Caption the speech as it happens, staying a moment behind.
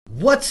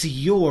What's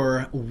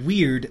your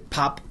weird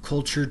pop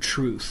culture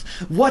truth?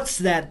 What's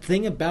that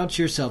thing about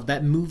yourself,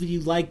 that movie you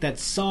like, that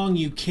song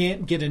you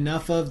can't get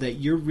enough of that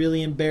you're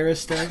really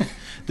embarrassed of?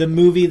 The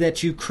movie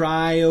that you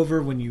cry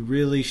over when you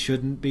really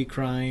shouldn't be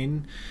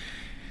crying?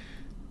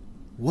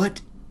 What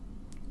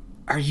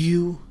are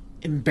you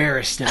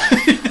embarrassed of?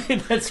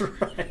 That's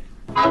right.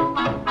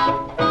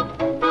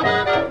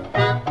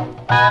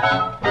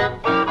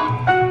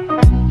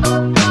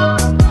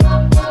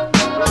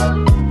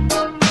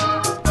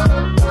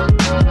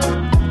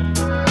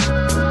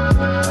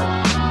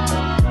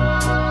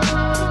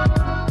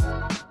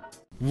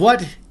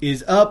 What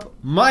is up,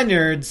 my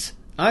nerds?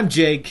 I'm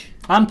Jake.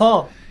 I'm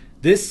Paul.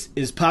 This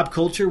is Pop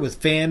Culture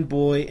with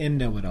Fanboy and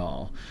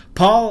Know-It-All.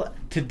 Paul,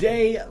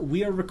 today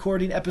we are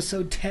recording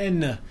episode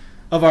 10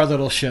 of our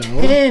little show.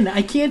 10!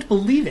 I can't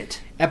believe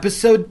it.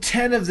 Episode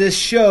 10 of this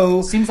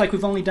show Seems like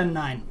we've only done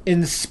 9.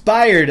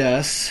 inspired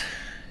us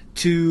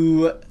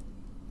to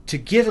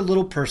get a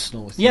little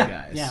personal with you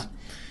guys. Yeah.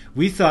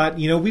 We thought,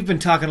 we've been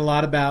talking a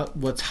lot about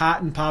what's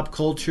hot in pop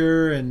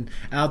culture and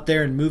out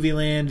there in movie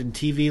land and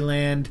TV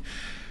land.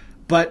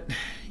 But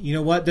you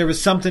know what? There was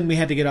something we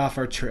had to get off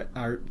our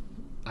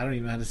I don't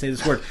even know how to say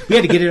this word. We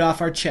had to get it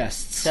off our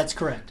chests. That's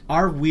correct.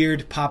 Our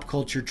weird pop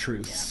culture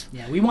truths.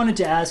 Yeah, we wanted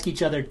to ask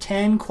each other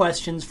 10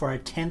 questions for our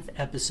 10th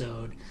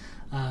episode,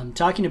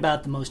 talking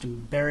about the most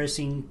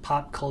embarrassing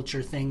pop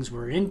culture things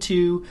we're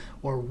into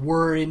or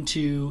were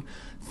into,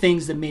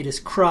 things that made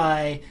us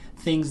cry,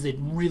 things that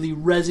really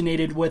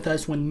resonated with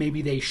us when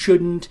maybe they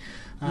shouldn't.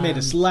 Made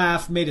us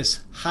laugh, made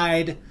us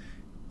hide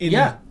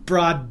in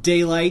broad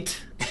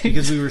daylight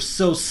because we were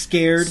so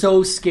scared.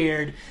 So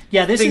scared.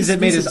 Yeah, things that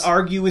made us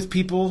argue with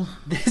people.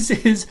 This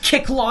is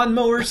kick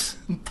lawnmowers.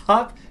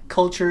 Pop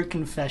culture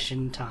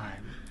confession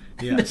time.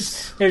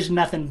 Yes. There's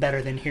nothing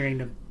better than hearing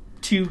the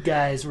two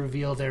guys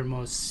reveal their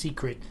most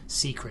secret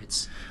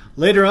secrets.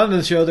 Later on in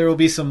the show, there will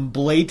be some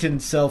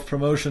blatant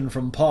self-promotion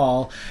from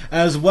Paul,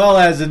 as well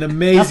as an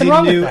amazing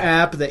new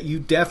app that you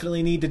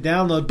definitely need to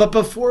download. But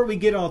before we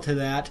get all to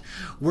that,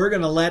 we're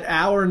going to let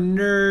our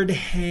nerd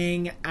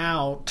hang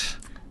out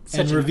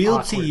and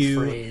reveal to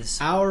you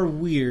our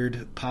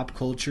weird pop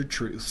culture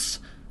truths.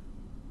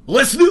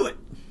 Let's do it!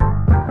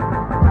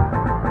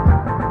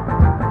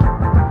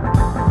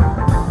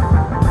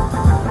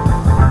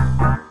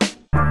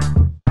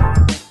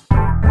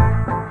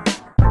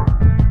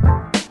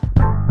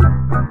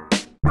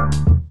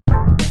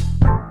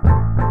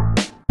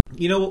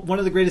 One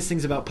of the greatest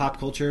things about pop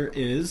culture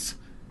is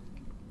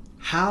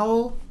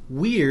how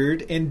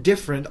weird and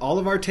different all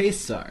of our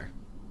tastes are.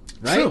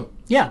 Right? True.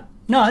 Yeah.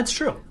 No, that's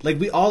true. Like,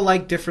 we all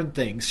like different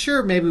things.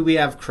 Sure, maybe we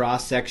have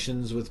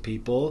cross-sections with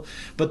people,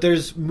 but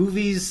there's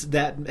movies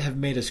that have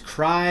made us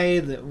cry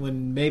that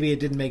when maybe it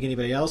didn't make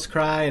anybody else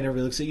cry and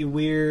everybody looks at you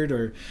weird,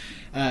 or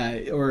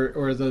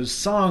those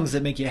songs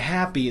that make you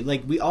happy.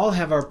 Like, we all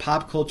have our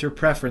pop culture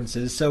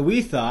preferences, so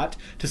we thought,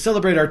 to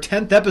celebrate our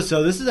 10th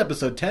episode, this is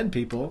episode 10,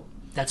 people.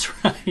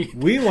 That's right.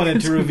 We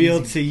wanted to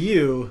reveal to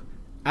you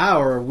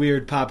our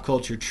weird pop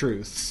culture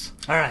truths.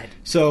 All right.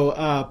 So,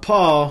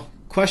 Paul,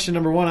 question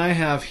number 1 I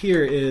have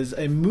here is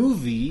a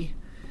movie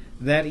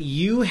that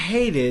you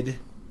hated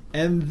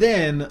and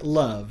then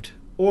loved.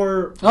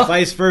 Or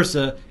vice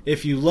versa,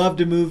 if you loved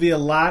a movie a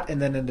lot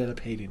and then ended up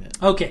hating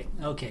it. Okay.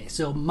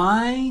 So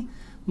my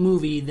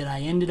movie that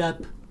I ended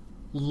up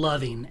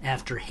loving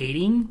after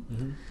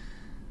hating,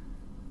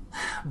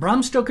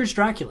 Bram Stoker's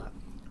Dracula.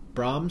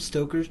 Bram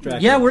Stoker's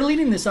Dracula. Yeah, we're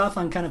leading this off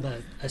on kind of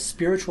a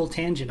spiritual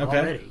tangent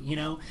already,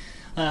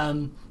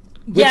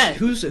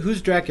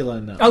 Who's Dracula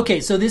in that? Okay,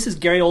 so this is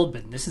Gary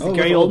Oldman. This is the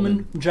Gary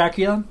Oldman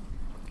Dracula.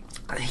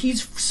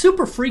 He's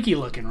super freaky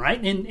looking,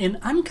 right? And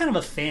I'm kind of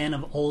a fan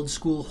of old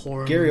school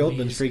horror Gary movies.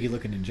 Oldman's freaky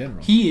looking in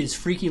general. He is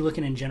freaky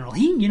looking in general.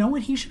 You know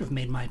what? He should have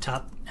made my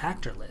top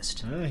actor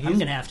list. I'm going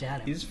to have to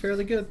add him. He's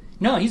fairly good.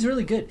 No, he's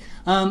really good.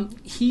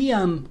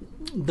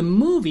 The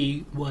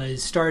movie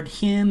starred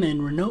him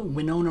and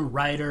Winona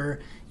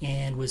Ryder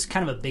and was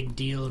kind of a big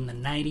deal in the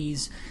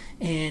 90s.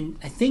 And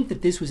I think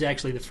that this was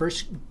actually the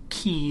first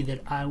key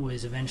that I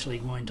was eventually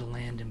going to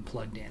land and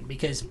plugged in,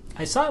 because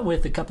I saw it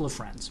with a couple of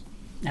friends.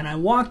 And I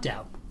walked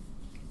out.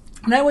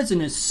 And I was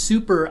in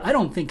I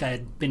don't think I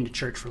had been to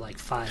church for like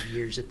 5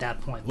 years at that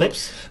point.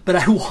 But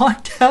I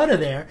walked out of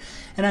there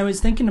and I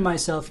was thinking to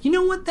myself, you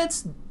know what?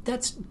 That's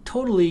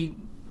totally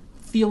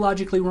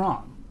theologically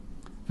wrong.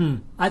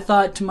 I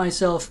thought to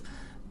myself,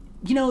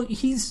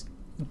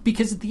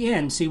 because at the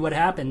end, see, what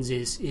happens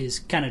is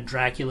kind of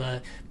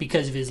Dracula,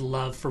 because of his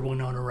love for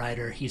Winona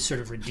Ryder, he's sort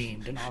of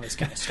redeemed and all this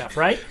kind of stuff,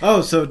 right?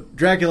 Oh, so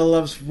Dracula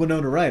loves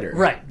Winona Ryder.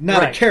 Right.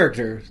 Not a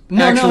character.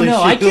 No.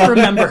 I can't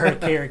remember her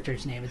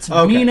character's name. It's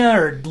Mina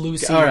or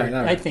Lucy. All right.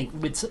 I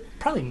think it's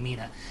probably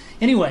Mina.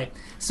 Anyway,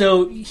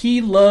 so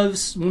he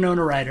loves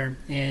Winona Ryder,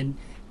 and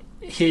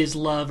his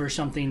love or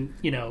something,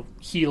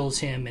 heals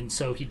him, and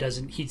so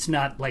he's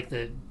not like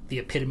the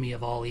epitome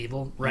of all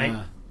evil, right?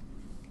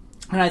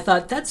 And I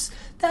thought, that's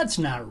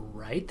not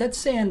right.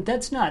 That's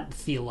not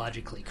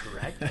theologically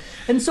correct.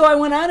 And so I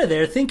went out of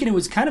there thinking it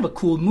was kind of a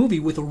cool movie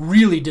with a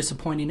really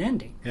disappointing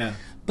ending. Yeah.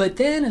 But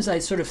then as I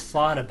sort of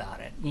thought about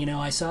it,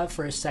 I saw it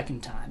for a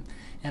second time,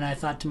 and I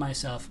thought to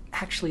myself,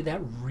 actually, that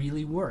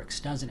really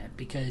works, doesn't it?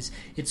 Because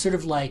it's sort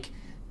of like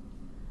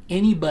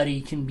anybody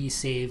can be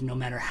saved no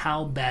matter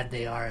how bad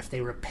they are if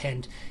they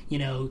repent.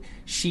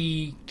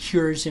 She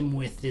cures him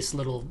with this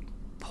little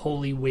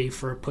holy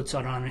wafer, puts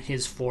it on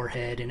his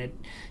forehead, and it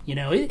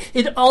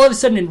all of a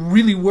sudden it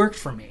really worked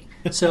for me.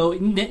 So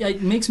it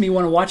makes me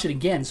want to watch it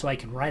again so I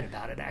can write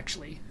about it,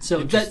 actually.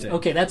 So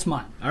that's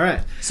mine. All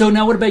right. So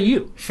now what about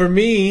you? For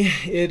me,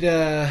 it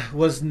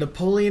was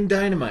Napoleon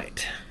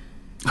Dynamite.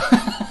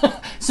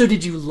 So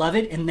did you love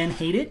it and then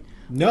hate it?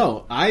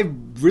 No, I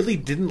really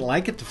didn't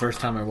like it the first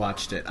time I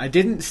watched it. I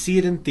didn't see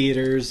it in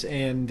theaters,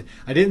 and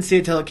I didn't see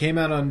it till it came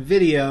out on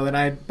video,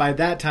 and by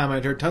that time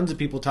I'd heard tons of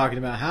people talking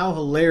about how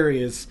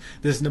hilarious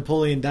this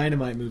Napoleon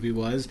Dynamite movie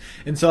was.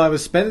 And so I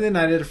was spending the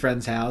night at a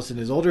friend's house, and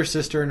his older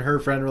sister and her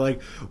friend were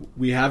like,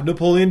 "We have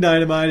Napoleon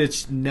Dynamite.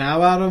 It's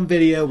now out on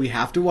video. We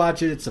have to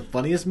watch it. It's the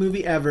funniest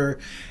movie ever."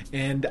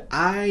 And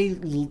I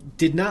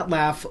did not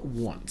laugh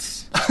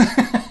once.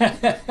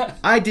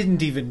 I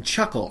didn't even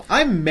chuckle.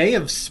 I may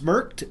have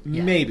smirked,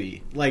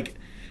 maybe.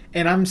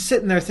 And I'm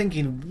sitting there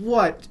thinking,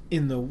 what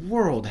in the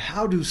world?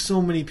 How do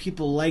so many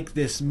people like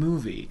this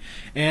movie?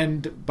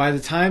 And by the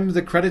time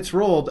the credits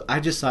rolled, I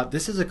just thought,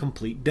 this is a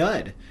complete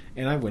dud.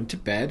 And I went to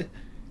bed.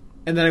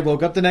 And then I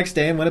woke up the next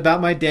day and went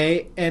about my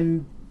day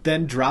and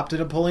then dropped a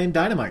Napoleon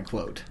Dynamite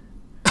quote.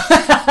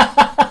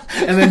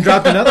 And then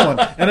dropped another one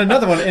and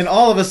another one. And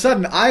all of a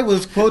sudden, I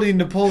was quoting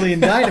Napoleon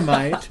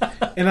Dynamite.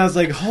 And I was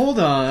like, hold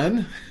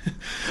on.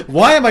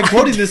 Why am I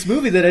quoting this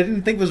movie that I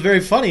didn't think was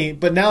very funny,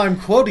 but now I'm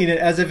quoting it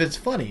as if it's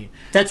funny?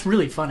 That's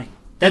really funny.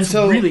 That's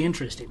really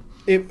interesting.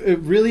 It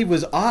really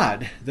was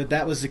odd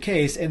that was the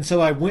case. And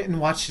so I went and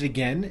watched it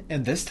again.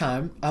 And this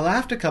time, I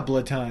laughed a couple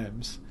of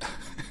times.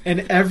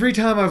 And every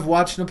time I've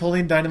watched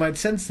Napoleon Dynamite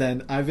since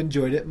then, I've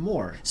enjoyed it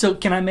more. So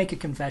can I make a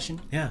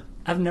confession? Yeah.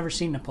 I've never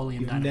seen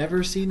Napoleon Dynamite.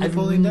 Never seen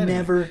Napoleon Dynamite? I've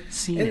never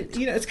seen it.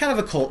 It's kind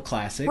of a cult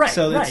classic. Right,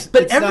 so right. It's,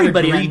 but it's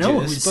everybody not I know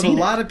who's seen it. But a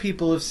lot of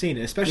people have seen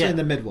it, especially in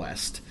the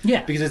Midwest.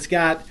 Yeah. Because it's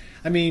got...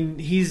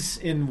 he's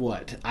in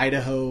what?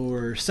 Idaho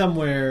or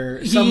somewhere.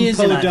 He is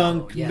in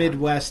Idaho,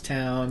 Midwest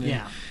town.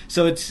 Yeah.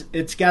 So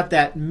it's got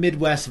that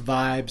Midwest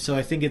vibe. So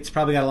I think it's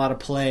probably got a lot of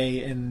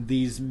play in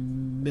these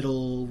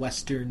middle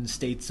western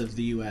states of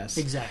the U.S.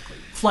 Exactly.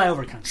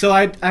 Flyover country. So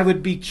I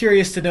would be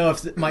curious to know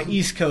if my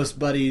East Coast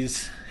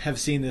buddies have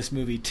seen this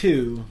movie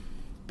too.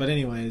 But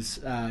anyways,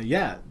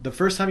 the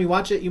first time you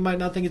watch it, you might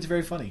not think it's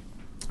very funny.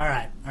 All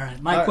right.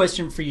 My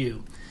question for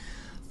you.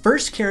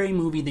 First Carrie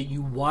movie that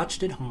you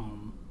watched at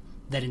home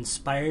that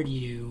inspired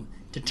you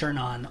to turn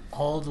on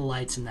all the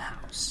lights in the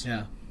house.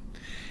 Yeah.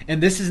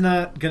 And this is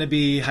not going to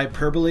be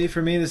hyperbole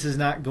for me. This is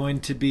not going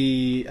to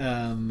be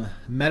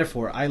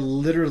metaphor. I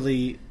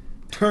literally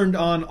turned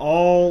on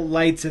all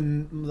lights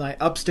in my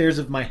upstairs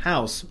of my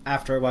house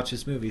after I watched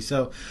this movie.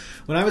 So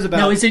when I was about...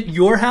 Now, is it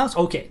your house?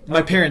 Okay.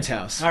 My parents'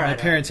 house. All right. My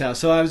parents' house.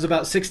 So I was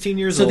about 16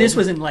 years old. So this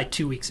wasn't like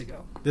 2 weeks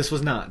ago? This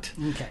was not.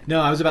 Okay. No,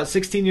 I was about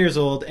 16 years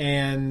old,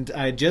 and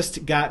I had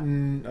just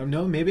gotten... Oh,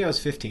 no, maybe I was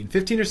 15.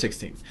 15 or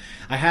 16.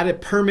 I had a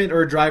permit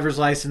or a driver's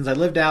license. I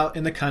lived out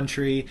in the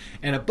country,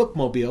 and a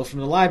bookmobile from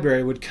the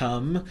library would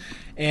come,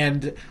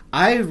 and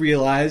I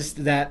realized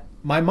that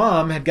my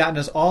mom had gotten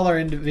us all our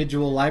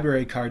individual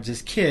library cards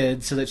as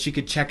kids so that she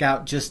could check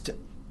out just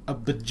a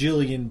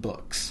bajillion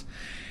books.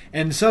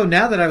 And so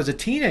now that I was a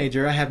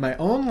teenager, I had my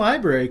own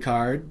library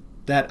card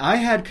that I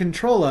had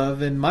control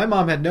of, and my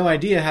mom had no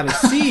idea how to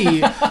see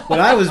what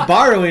I was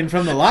borrowing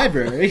from the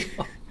library.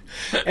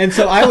 And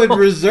so I would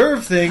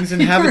reserve things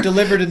and have it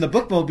delivered in the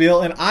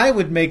bookmobile, and I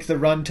would make the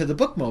run to the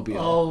bookmobile.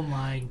 Oh,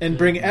 my goodness. And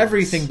bring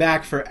everything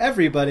back for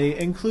everybody,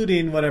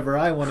 including whatever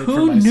I wanted for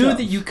myself. Who knew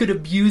that you could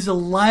abuse a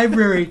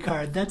library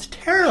card? That's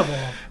terrible.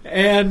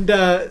 And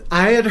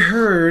I had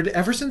heard,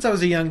 ever since I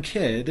was a young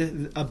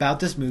kid, about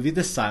this movie,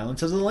 The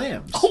Silence of the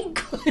Lambs. Oh,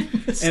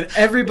 goodness. And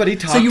everybody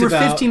talked about... So you were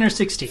 15 or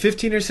 16?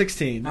 15 or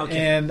 16. Okay.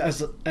 And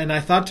I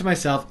thought to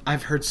myself,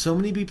 I've heard so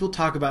many people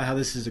talk about how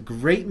this is a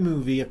great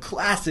movie, a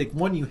classic,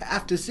 one you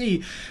have to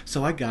see.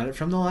 So I got it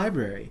from the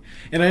library.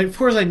 And of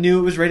course I knew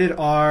it was rated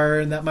R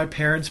and that my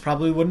parents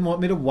probably wouldn't want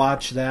me to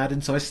watch that.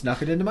 And so I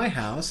snuck it into my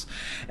house.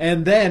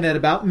 And then at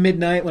about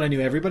midnight, when I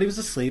knew everybody was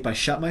asleep, I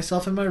shut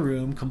myself in my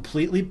room,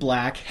 completely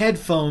black,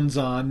 headphones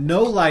on,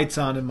 no lights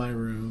on in my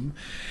room.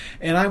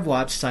 And I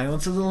watched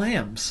Silence of the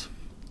Lambs.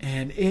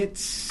 And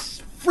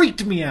it's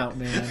freaked me out,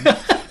 man.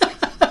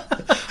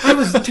 I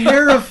was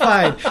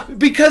terrified.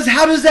 Because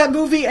how does that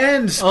movie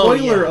end?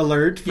 Spoiler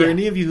alert for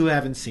any of you who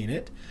haven't seen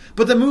it.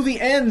 But the movie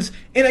ends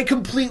in a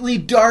completely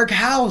dark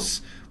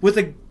house with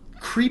a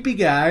creepy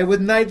guy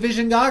with night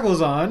vision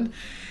goggles on.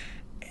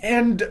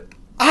 And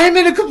I'm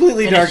in a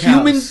completely dark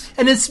house.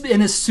 And it's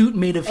in a suit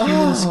made of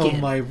human skin. Oh,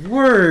 my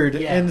word.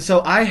 Yeah. And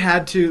so I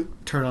had to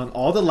turn on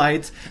all the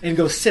lights and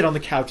go sit on the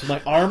couch with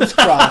my arms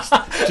crossed,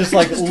 just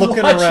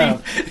looking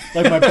around.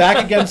 Like my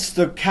back against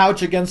the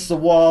couch, against the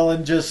wall,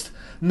 and just...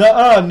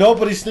 Nuh-uh,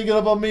 nobody's sneaking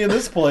up on me in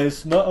this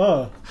place.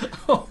 Nuh-uh.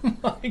 Oh,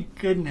 my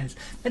goodness.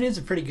 That is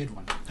a pretty good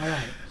one. All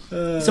right.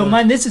 So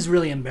mine, this is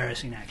really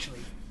embarrassing, actually.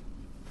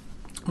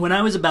 When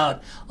I was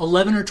about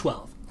 11 or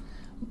 12,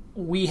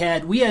 we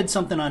had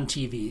something on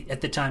TV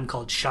at the time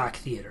called Shock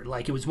Theater.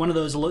 Like, it was one of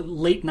those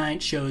late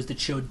night shows that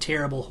showed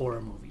terrible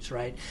horror movies,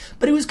 right?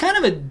 But it was kind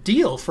of a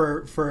deal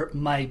for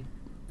my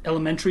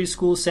elementary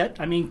school set.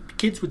 I mean,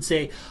 kids would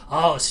say,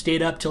 "Oh,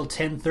 stayed up till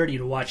 10:30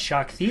 to watch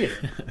Shock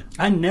Theater."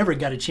 I never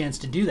got a chance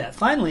to do that.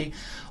 Finally,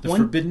 the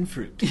forbidden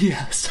fruit.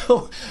 Yeah.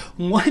 So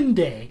one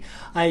day,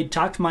 I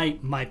talked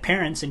my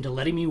parents into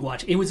letting me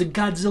watch. It was a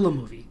Godzilla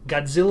movie,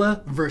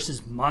 Godzilla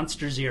versus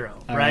Monster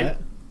Zero, right?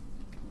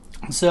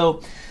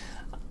 So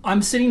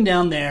I'm sitting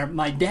down there.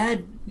 My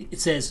dad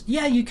says,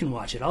 "Yeah, you can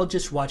watch it. I'll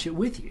just watch it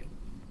with you."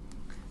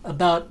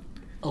 About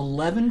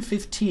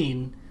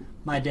 11:15,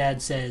 my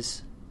dad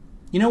says,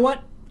 "You know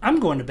what? I'm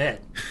going to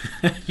bed.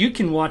 You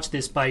can watch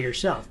this by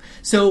yourself."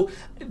 So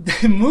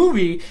the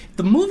movie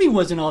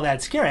wasn't all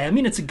that scary. I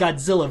mean, it's a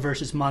Godzilla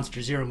versus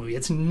Monster Zero movie.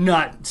 It's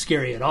not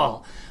scary at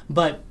all.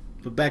 But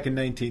back in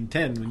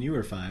 1910, when you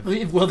were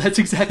 5. Well, that's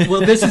exactly.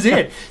 Well, this is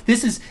it.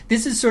 This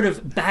is sort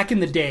of back in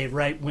the day,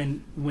 right,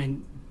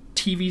 when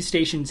TV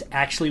stations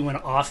actually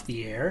went off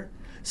the air.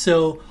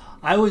 So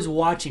I was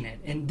watching it,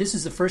 and this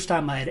is the first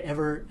time I had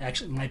ever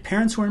actually. My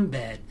parents were in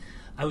bed.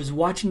 I was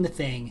watching the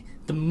thing.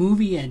 The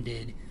movie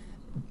ended.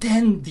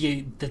 Then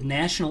the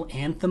national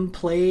anthem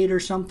played or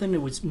something.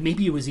 It was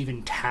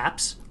even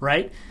taps,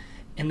 right?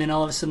 And then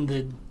all of a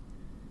sudden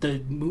the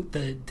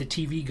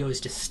TV goes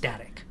to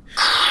static.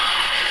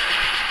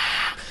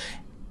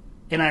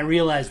 And I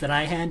realized that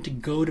I had to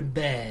go to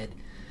bed,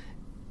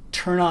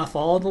 turn off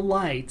all the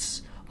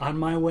lights on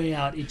my way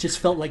out. It just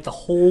felt like the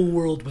whole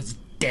world was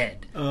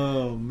dead.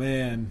 Oh,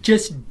 man.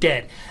 Just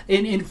dead.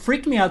 And it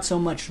freaked me out so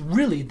much,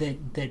 really,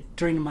 that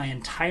during my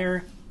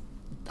entire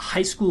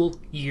high school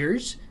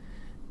years,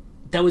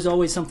 that was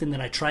always something that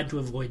I tried to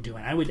avoid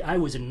doing. I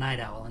was a night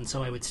owl, and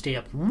so I would stay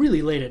up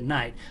really late at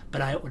night,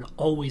 but I would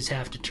always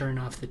have to turn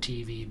off the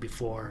TV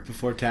before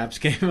taps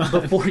came on.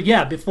 Before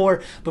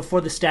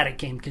the static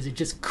came, because it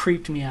just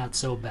creeped me out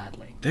so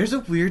badly. There's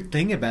a weird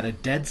thing about a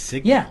dead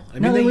signal. Yeah, I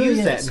mean, they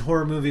use that in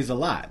horror movies a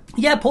lot.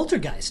 Yeah,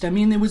 Poltergeist. I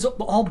mean, it was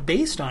all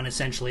based on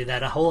essentially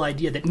that whole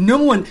idea that no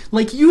one,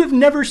 like, you have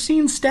never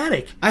seen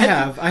static. I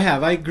have.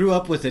 I grew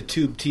up with a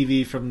tube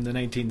TV from the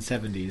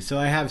 1970s, so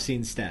I have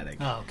seen static.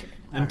 Oh, okay.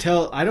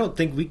 I don't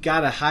think we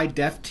got a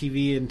high-def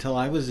TV until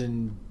I was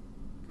in,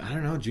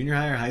 junior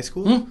high or high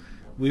school.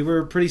 We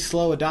were pretty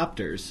slow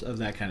adopters of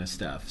that kind of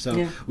stuff.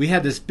 So we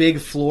had this big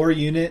floor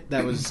unit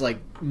that was like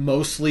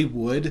mostly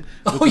wood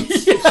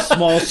with a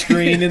small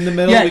screen in the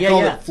middle. We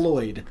called it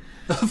Floyd.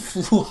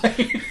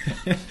 Floyd.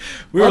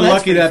 We were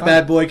lucky that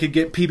bad boy could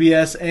get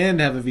PBS and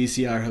have a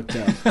VCR hooked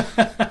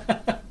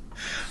up.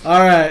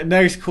 All right,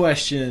 next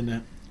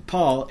question.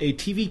 Paul, a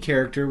TV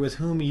character with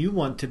whom you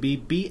want to be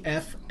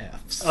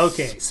BFFs.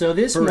 Okay, so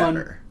this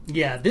forever.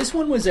 This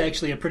one was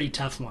actually a pretty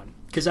tough one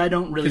because I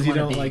don't really want to be. Because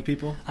you don't like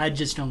people? I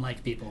just don't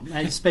like people.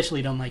 I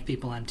especially don't like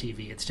people on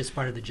TV. It's just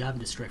part of the job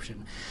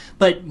description.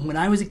 But when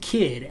I was a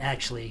kid,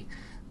 actually,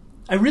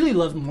 I really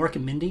loved Mork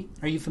and Mindy.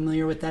 Are you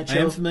familiar with that show?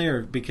 I am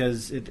familiar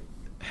because it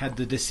had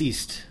the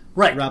deceased.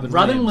 Right,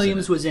 Robin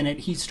Williams was in it.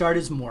 He starred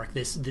as Mork,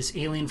 this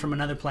alien from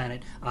another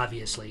planet,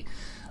 obviously.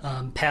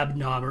 Pab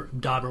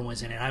Dauber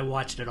was in it. I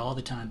watched it all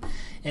the time.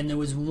 And there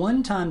was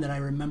one time that I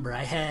remember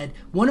I had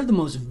one of the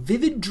most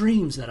vivid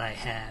dreams that I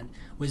had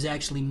was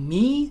actually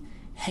me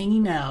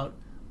hanging out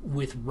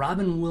with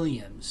Robin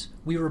Williams.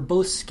 We were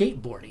both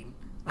skateboarding.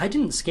 I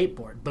didn't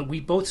skateboard, but we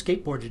both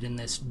skateboarded in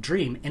this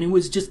dream, and it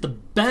was just the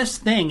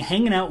best thing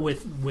hanging out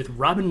with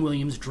Robin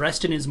Williams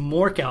dressed in his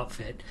Mork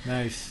outfit.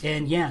 Nice.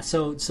 And yeah,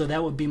 so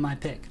that would be my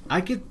pick.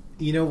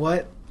 You know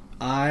what?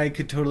 I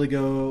could totally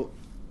go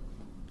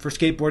for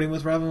skateboarding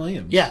with Robin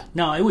Williams. Yeah,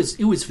 no, it was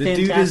fantastic. The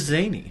dude is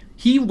zany.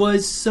 He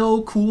was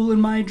so cool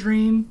in my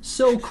dream.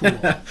 So cool.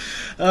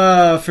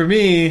 For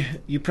me,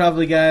 you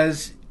probably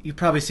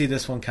see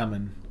this one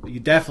coming. You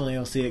definitely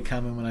will see it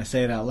coming when I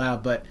say it out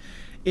loud, but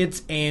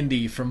it's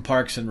Andy from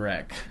Parks and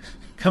Rec.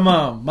 Come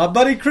on, my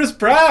buddy Chris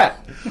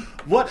Pratt.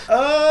 What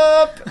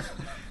up?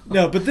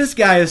 No, but this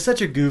guy is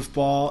such a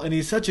goofball, and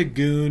he's such a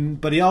goon,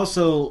 but he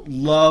also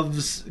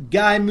loves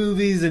guy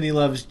movies, and he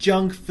loves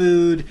junk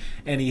food,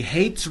 and he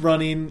hates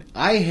running.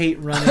 I hate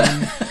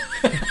running.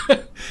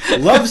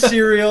 Loves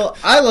cereal.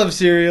 I love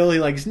cereal. He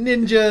likes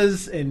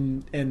ninjas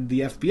and the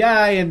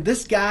FBI, and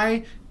this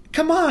guy,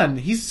 come on,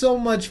 he's so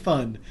much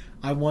fun.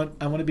 I want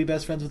to be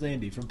best friends with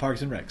Andy from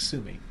Parks and Rec.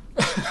 Sue me.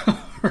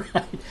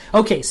 Right.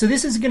 Okay, so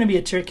this is going to be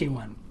a tricky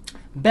one.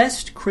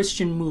 Best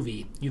Christian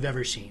movie you've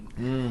ever seen.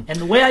 And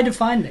the way I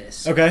define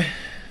this... Okay.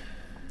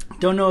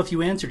 Don't know if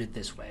you answered it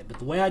this way, but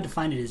the way I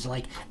define it is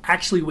like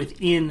actually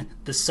within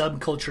the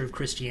subculture of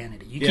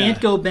Christianity. You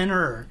can't go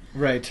Ben-Hur.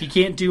 Right. You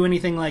can't do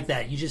anything like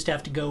that. You just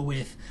have to go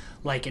with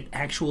like an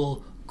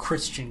actual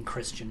Christian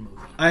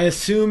movie. I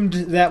assumed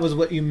that was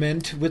what you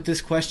meant with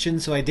this question,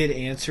 so I did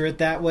answer it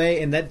that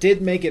way, and that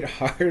did make it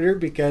harder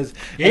because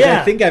as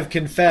I think I've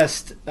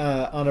confessed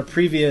on a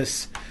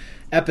previous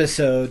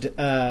episode,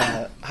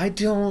 I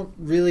don't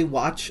really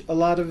watch a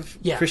lot of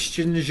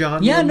Christian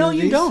genre Yeah, no,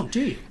 movies. you don't,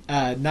 do you?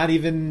 Not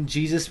even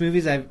Jesus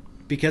movies.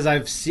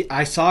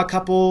 I saw a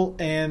couple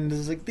and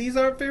was like, these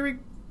aren't very.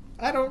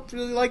 I don't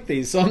really like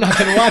these, so I'm not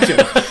going to watch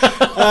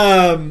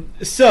them.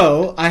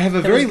 So I have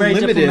a very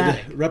limited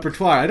diplomatic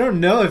repertoire. I don't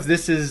know if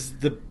this is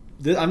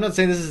I'm not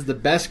saying this is the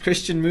best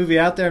Christian movie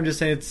out there. I'm just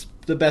saying it's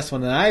the best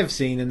one that I have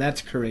seen, and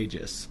that's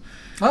Courageous.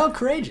 Oh,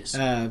 Courageous.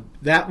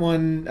 That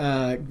one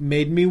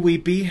made me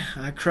weepy.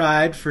 I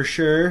cried for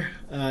sure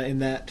in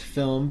that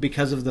film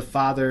because of the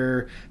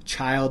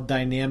father-child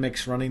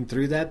dynamics running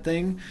through that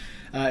thing.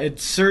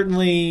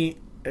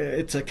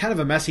 It's a kind of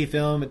a messy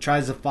film. It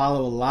tries to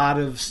follow a lot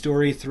of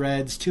story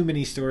threads, too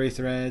many story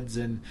threads,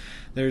 and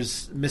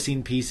there's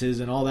missing pieces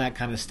and all that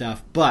kind of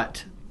stuff.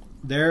 But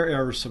there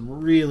are some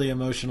really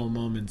emotional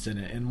moments in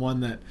it, and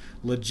one that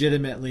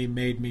legitimately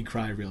made me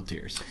cry real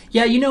tears.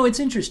 Yeah, it's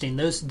interesting.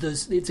 Those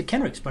it's a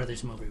Kenricks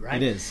Brothers movie,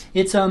 right? It is.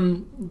 It's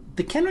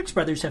the Kenricks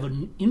Brothers have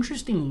an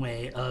interesting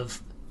way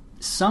of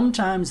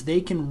sometimes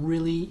they can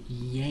really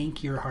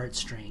yank your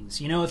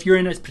heartstrings. If you're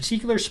in a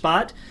particular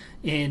spot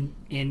and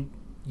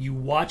you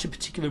watch a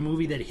particular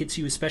movie that hits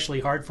you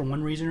especially hard for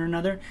one reason or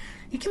another,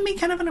 it can be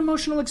kind of an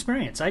emotional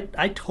experience.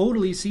 I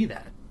totally see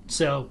that.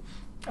 So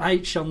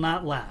I shall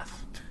not laugh.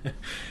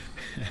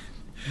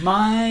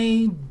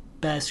 My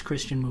best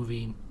Christian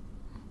movie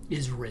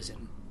is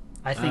Risen.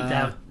 I think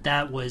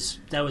that was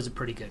a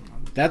pretty good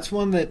one. That's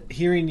one that,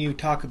 hearing you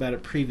talk about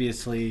it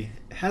previously,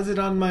 has it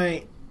on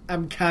my...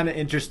 I'm kind of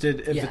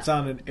interested. If it's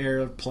on an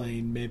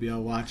airplane, maybe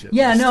I'll watch it.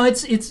 Yeah, no,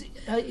 it's.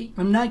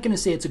 I'm not going to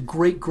say it's a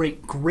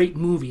great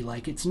movie.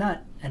 Like, it's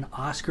not an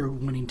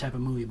Oscar-winning type of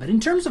movie. But in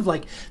terms of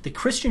like the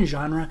Christian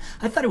genre,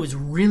 I thought it was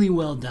really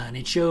well done.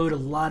 It showed a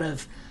lot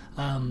of.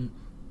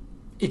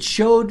 It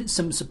showed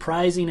some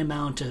surprising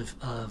amount of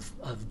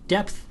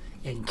depth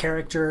and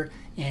character,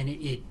 and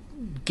it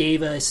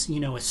gave us,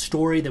 a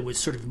story that was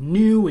sort of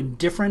new and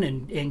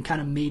different and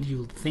kind of made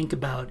you think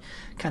about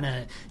kind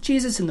of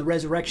Jesus and the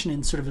resurrection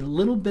in sort of a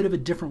little bit of a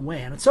different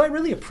way. And so I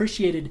really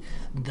appreciated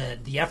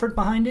the effort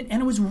behind it,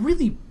 and it was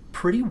really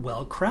pretty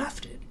well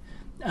crafted.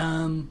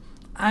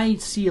 I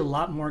see a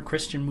lot more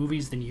Christian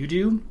movies than you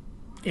do,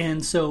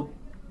 and so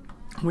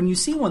when you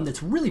see one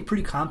that's really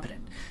pretty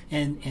competent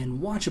and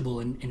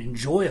watchable and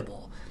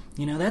enjoyable,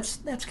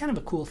 that's kind of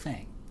a cool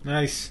thing.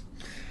 Nice.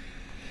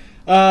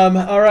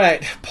 All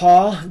right,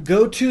 Paul,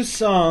 go-to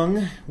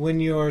song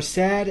when you're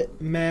sad,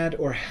 mad,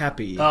 or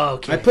happy. Oh,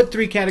 okay. I put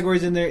 3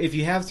 categories in there. If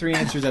you have 3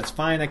 answers, that's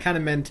fine. I kind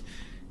of meant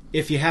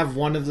if you have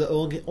one of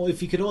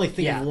if you could only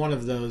think of one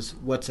of those,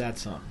 what's that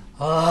song?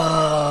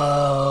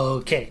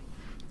 Okay.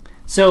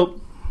 So,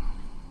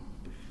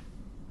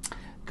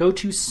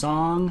 go-to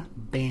song,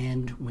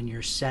 band when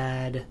you're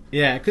sad.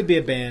 Yeah, it could be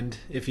a band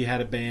if you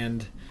had a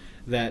band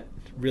that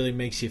really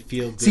makes you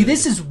feel good. See,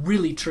 this is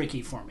really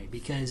tricky for me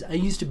because I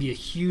used to be a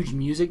huge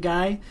music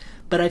guy,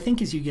 but I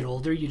think as you get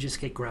older, you just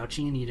get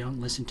grouchy and you don't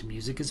listen to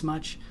music as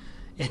much.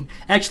 And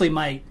actually,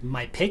 my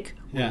pick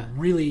will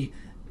really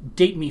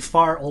date me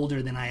far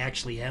older than I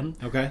actually am.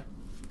 Okay.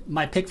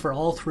 My pick for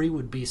all 3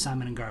 would be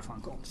Simon and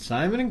Garfunkel.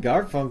 Simon and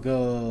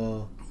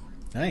Garfunkel.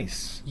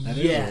 Nice. That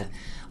is old.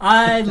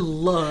 I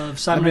love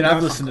Simon and Garfunkel.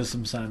 I've listened to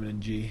some Simon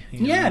and G.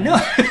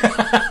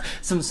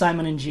 Some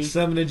Simon and G.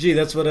 Simon and G,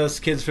 that's what us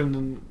kids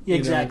from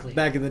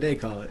back in the day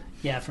call it.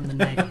 Yeah, from the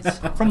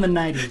 90s. From the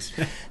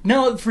 90s.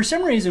 No, for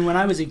some reason, when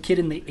I was a kid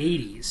in the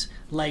 80s,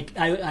 like,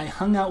 I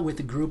hung out with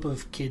a group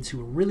of kids who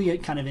were really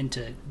kind of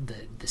into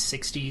the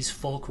 60s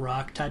folk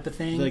rock type of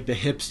thing. Like the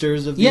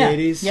hipsters of the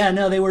 80s? Yeah,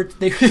 no, it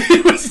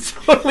was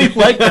totally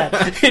like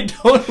that. It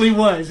totally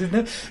was.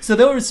 So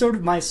that was sort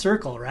of my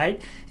circle, right?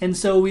 And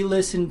so we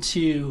listened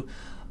to,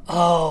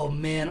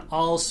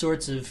 all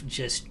sorts of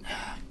just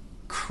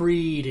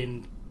Creed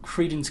and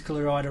Creedence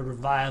Clearwater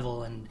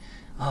Revival and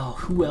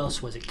who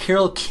else was it?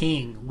 Carole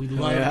King. We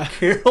loved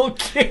Carole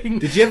King.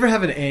 Did you ever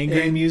have an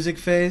angry music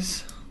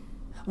phase?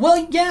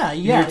 Well, yeah.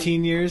 In your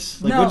teen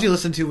years? Like, what did you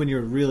listen to when you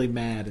were really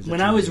mad as a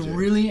teenager? I was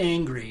really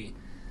angry,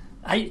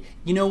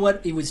 you know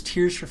what? It was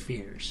Tears for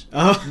Fears.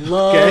 Oh,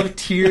 Love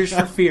Tears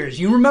for Fears.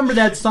 You remember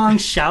that song,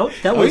 Shout?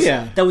 That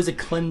was a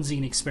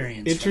cleansing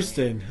experience.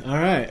 Interesting. All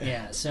right.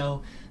 Yeah,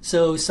 so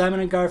Simon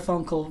and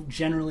Garfunkel,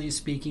 generally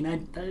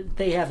speaking,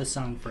 they have a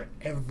song for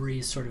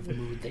every sort of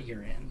mood that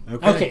you're in.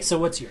 Okay, so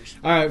what's yours?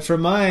 All right, for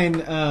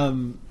mine,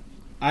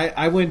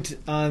 I went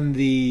on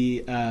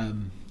the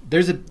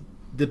there's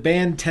the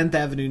band 10th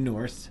Avenue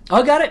North.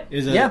 Oh, got it.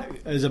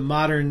 Is a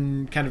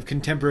modern kind of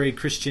contemporary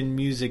Christian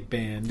music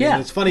band. Yeah,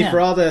 and it's funny for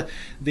all the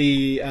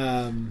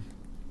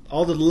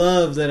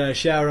love that I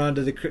shower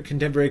onto the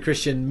contemporary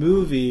Christian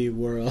movie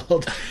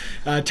world.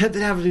 10th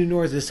Avenue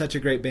North is such a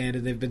great band,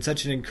 and they've been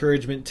such an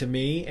encouragement to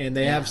me. And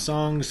they have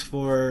songs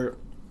for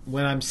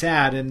when I'm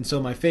sad, and so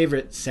my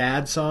favorite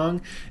sad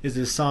song is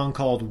this song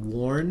called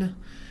 "Worn"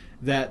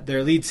 that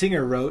their lead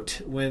singer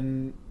wrote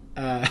when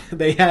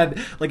they had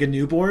like a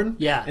newborn,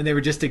 and they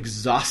were just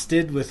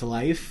exhausted with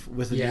life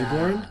with a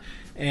newborn,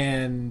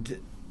 and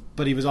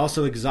but he was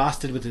also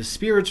exhausted with his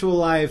spiritual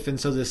life, and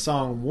so this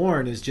song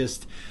 "Worn" is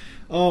just,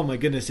 oh my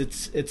goodness,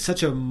 it's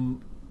such a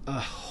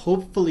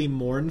hopefully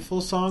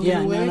mournful song. Yeah,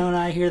 in a way. no,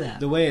 I hear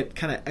that. The way it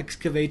kind of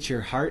excavates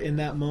your heart in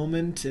that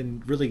moment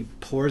and really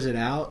pours it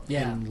out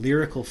in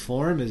lyrical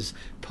form is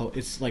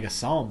it's like a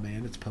psalm,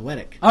 man. It's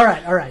poetic. All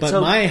right. But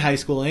so, my high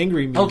school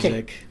angry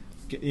music,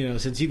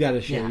 since you got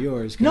to share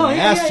yours, because I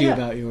asked you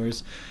about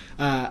yours,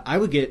 I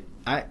would get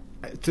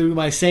through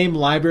my same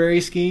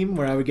library scheme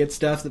where I would get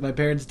stuff that my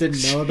parents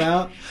didn't know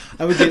about.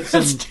 I would get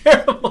some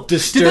terrible.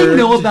 Disturbed. Do they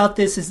know about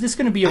this? Is this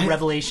going to be a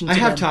revelation to I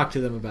have them? talked to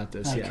them about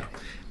this, Okay. yeah.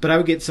 But I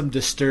would get some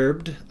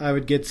Disturbed. I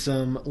would get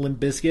some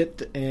Limp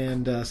Bizkit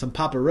and some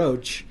Papa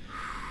Roach,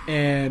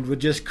 and would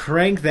just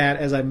crank that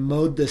as I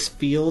mowed this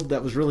field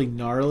that was really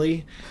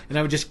gnarly. And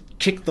I would just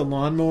kick the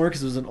lawnmower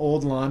because it was an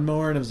old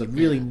lawnmower and it was a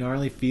really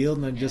gnarly field.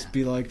 And I'd just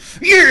be like,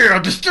 "Yeah,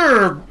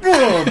 Disturbed,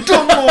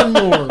 dumb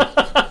lawnmower."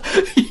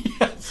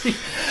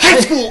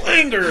 High school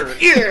anger,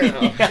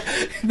 yeah.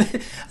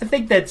 I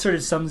think that sort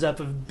of sums up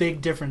a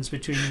big difference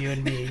between you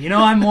and me. You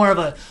know, I'm more of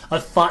a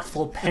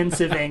thoughtful,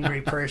 pensive,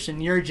 angry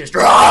person. You're just,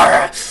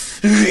 yeah.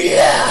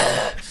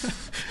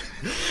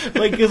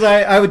 Like, because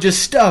I would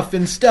just stuff,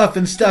 and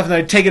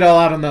I'd take it all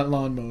out on that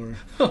lawnmower.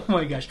 Oh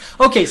my gosh.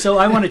 Okay, so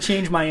I want to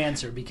change my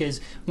answer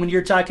because when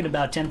you're talking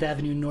about 10th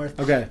Avenue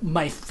North,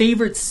 my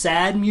favorite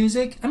sad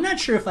music, I'm not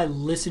sure if I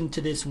listen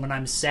to this when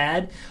I'm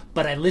sad,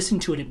 but I listen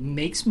to it, it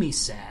makes me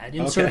sad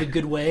in sort of a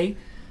good way.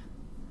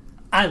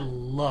 I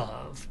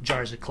love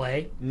Jars of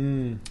Clay.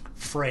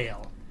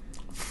 Frail,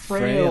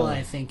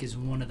 I think, is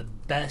one of the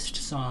best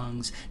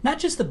songs, not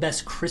just the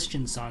best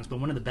Christian songs, but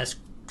one of the best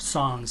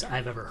songs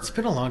I've ever heard. It's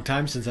been a long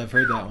time since I've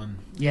heard that one.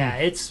 Yeah,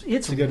 it's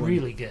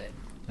really good.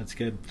 That's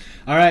good.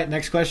 All right,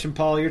 next question,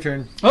 Paul. Your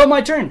turn. Oh,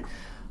 my turn.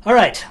 All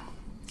right.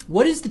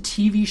 What is the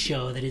TV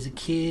show that as a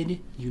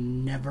kid you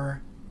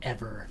never,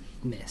 ever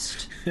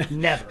missed?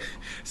 Never.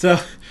 So,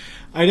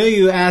 I know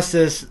you asked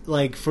this,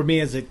 like, for me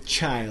as a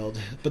child,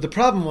 but the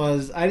problem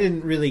was I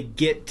didn't really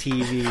get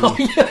TV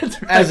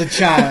as a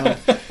child.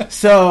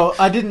 So,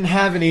 I didn't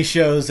have any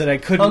shows that I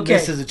couldn't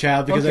miss as a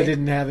child because I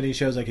didn't have any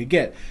shows I could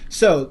get.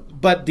 So,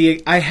 but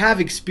I have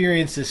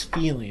experienced this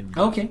feeling.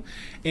 Okay.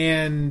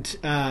 And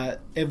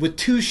with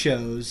two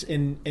shows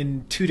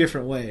in two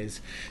different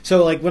ways.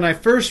 So, like, when I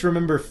first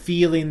remember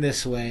feeling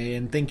this way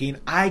and thinking,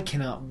 I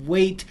cannot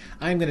wait,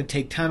 I'm going to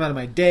take time out of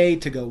my day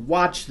to go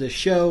watch the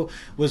show,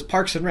 was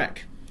Parks and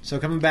Rec. So,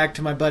 coming back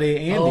to my buddy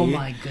Andy. Oh,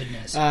 my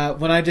goodness.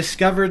 When I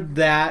rediscovered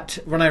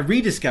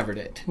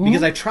it,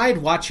 because I tried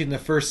watching the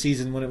first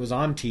season when it was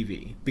on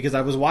TV, because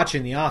I was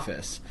watching The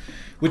Office,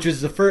 which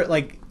was the first,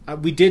 like,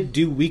 we did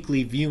do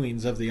weekly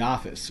viewings of The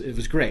Office. It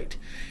was great.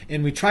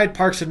 And we tried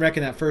Parks and Rec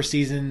in that first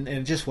season, and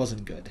it just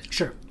wasn't good.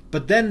 Sure.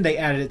 But then they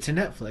added it to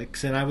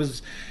Netflix, and I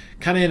was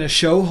kind of in a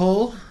show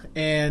hole,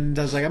 and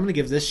I was like, I'm going to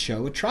give this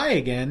show a try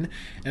again.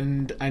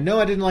 And I know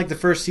I didn't like the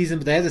first season,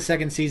 but they had the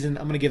second season.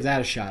 I'm going to give that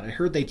a shot. I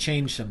heard they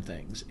changed some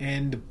things,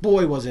 and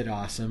boy, was it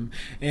awesome.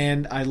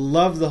 And I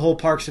love the whole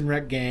Parks and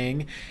Rec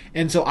gang.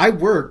 And so I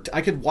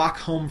could walk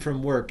home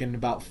from work in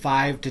about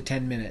 5 to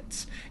 10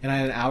 minutes. And I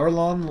had an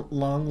hour-long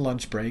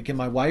lunch break, and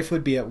my wife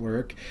would be at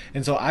work.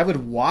 And so I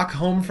would walk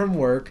home from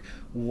work,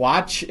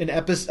 watch an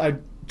episode.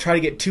 I'd try to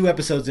get 2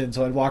 episodes in,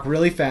 so I'd walk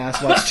really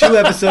fast, watch 2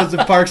 episodes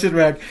of Parks and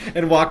Rec,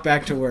 and walk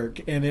back to work.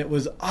 And it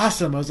was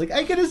awesome. I was like,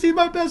 I get to see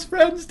my best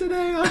friends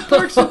today on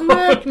Parks and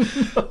Rec. No.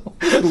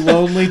 It was a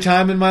lonely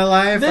time in my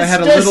life.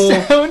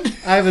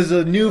 I was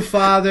a new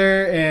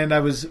father, and I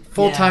was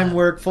full-time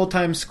work,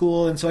 full-time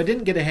school, and so I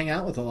didn't get to hang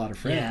out with a lot of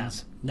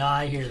friends. Yeah. No,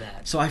 I hear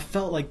that. So I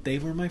felt like they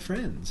were my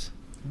friends.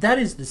 That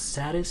is the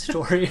saddest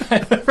story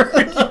I've ever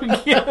heard you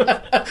give.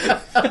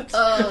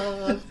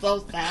 Oh, that's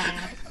so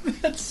sad.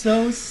 That's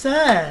so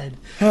sad.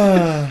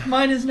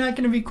 Mine is not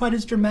going to be quite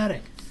as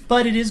dramatic,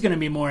 but it is going to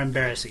be more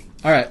embarrassing.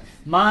 All right.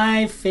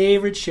 My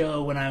favorite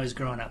show when I was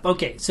growing up.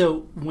 Okay,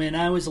 so when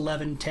I was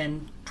 11,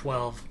 10,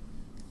 12,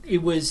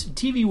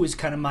 TV was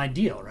kind of my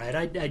deal, right?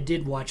 I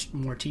did watch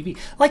more TV.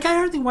 Like, I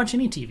hardly watch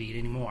any TV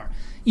anymore,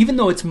 even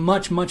though it's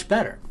much, much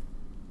better.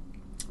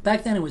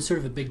 Back then, it was sort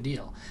of a big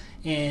deal.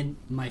 And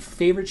my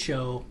favorite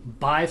show,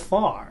 by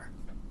far,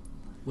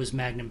 was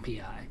Magnum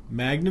P.I.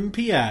 Magnum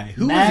P.I.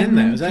 Who was in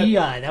that? Was that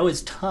P.I. That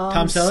was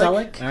Tom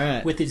Selleck All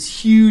right. with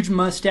his huge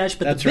mustache.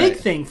 But That's the big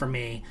right. thing for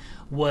me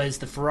was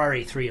the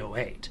Ferrari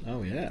 308.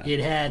 Oh, yeah. It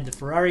had the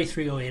Ferrari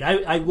 308.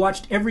 I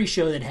watched every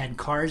show that had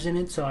cars in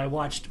it, so I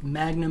watched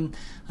Magnum.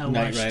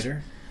 Knight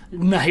Rider.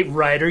 Knight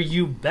Rider,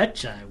 you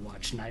betcha I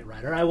watched Knight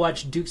Rider. I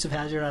watched Dukes of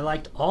Hazzard. I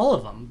liked all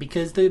of them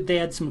because they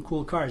had some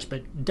cool cars,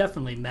 but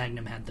definitely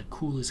Magnum had the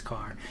coolest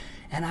car.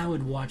 And I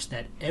would watch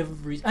that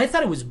I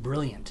thought it was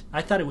brilliant.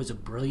 I thought it was a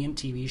brilliant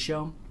TV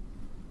show.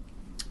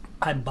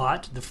 I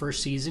bought the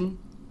first season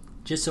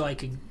just so I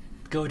could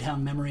go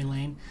down memory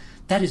lane.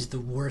 That is the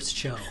worst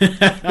show.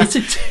 It's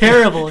a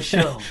terrible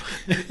show.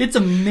 It's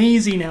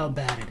amazing how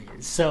bad it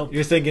is. So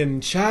you're thinking,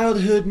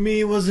 childhood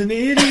me was an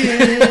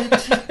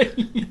idiot.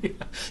 Yeah.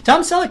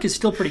 Tom Selleck is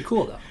still pretty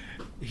cool, though.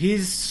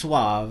 He's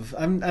suave.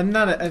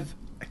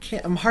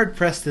 I'm hard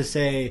pressed to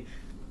say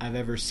I've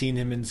ever seen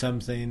him in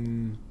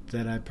something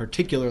that I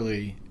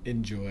particularly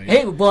enjoy.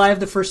 Hey, well, I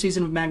have the first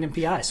season of Magnum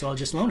P.I., so I'll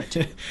just loan it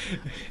to you.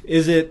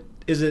 Is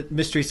it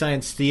Mystery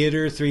Science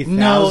Theater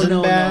 3000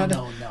 no, bad?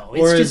 No.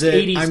 It's Or just is it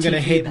 80s I'm going to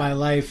TV hate bad. my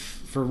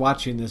life for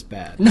watching this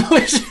bad? No,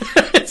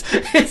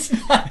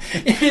 it's not.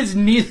 It is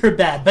neither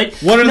bad, but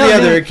One or the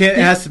other. It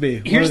has to be.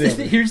 Here's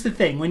the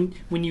thing: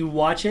 when you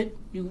watch it,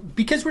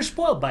 because we're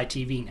spoiled by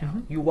TV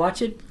now, you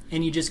watch it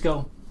and you just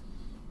go,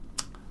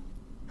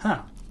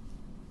 "Huh,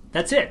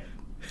 that's it."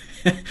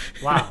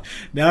 Wow.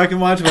 Now I can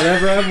watch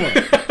whatever I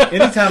want,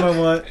 anytime I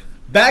want,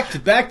 back to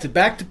back to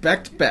back to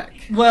back to back.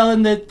 Well,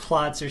 and the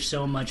plots are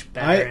so much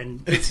better,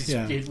 and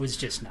it was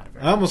just not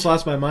very. I almost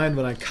lost my mind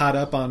when I caught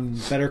up on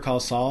Better Call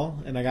Saul,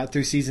 and I got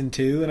through season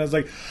 2, and I was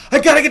like, I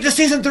gotta get to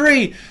season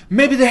 3!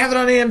 Maybe they have it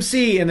on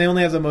AMC, and they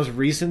only have the most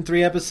recent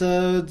 3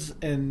 episodes,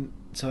 and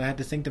so I had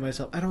to think to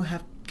myself, I don't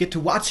get to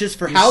watch this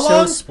for how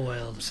long? So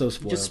spoiled. So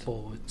spoiled. Just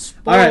spoiled.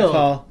 All right,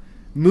 Paul.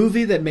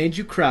 Movie that made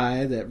you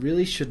cry that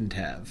really shouldn't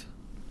have.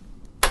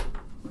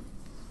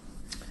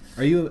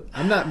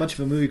 I'm not much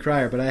of a movie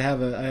crier, but I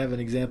have an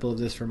example of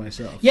this for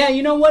myself. Yeah,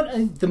 you know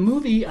what? The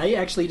movie, I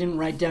actually didn't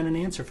write down an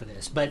answer for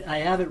this, but I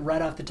have it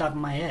right off the top of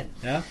my head.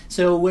 Yeah?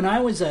 So when I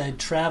was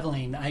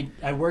traveling,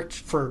 I worked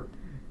for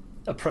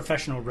a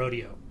professional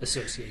rodeo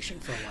association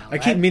for a while. I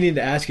keep meaning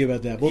to ask you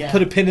about that. We'll Yeah.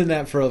 put a pin in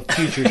that for a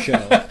future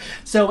show.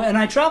 And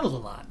I traveled a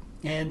lot.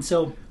 And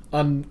so...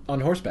 On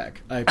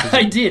horseback, I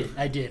presume.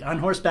 I did, on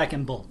horseback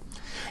and bull.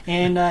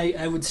 And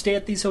I would stay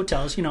at these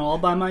hotels, all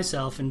by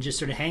myself and just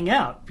sort of hang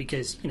out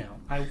because,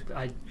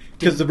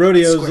 Because the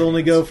rodeos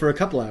only go for a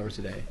couple hours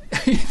a day.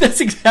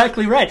 That's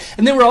exactly right.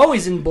 And they were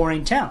always in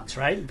boring towns,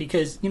 right?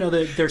 Because,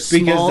 they're small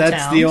because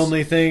that's towns. the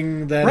only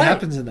thing that Right.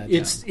 happens in that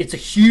town. It's a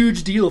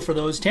huge deal for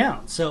those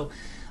towns. So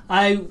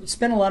I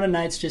spent a lot of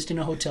nights just in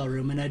a hotel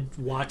room, and I'd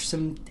watch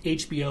some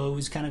HBO. It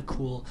was kind of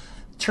cool.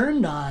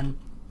 Turned on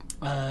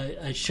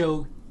a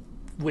show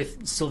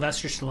with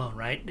Sylvester Stallone,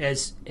 right,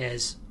 as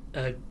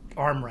a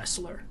arm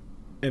wrestler.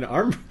 An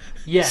arm?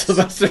 Yes.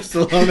 Sylvester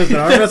Stallone is an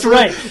arm That's wrestler?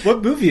 right.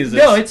 What movie is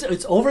this? No,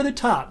 it's over the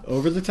top.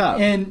 Over the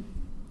top. And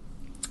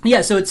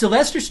yeah, so it's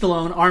Sylvester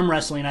Stallone arm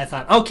wrestling. I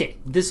thought, okay,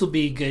 this will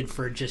be good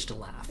for just a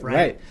laugh, right?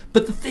 Right.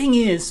 But the thing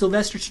is,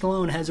 Sylvester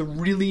Stallone has a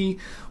really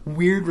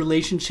weird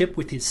relationship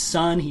with his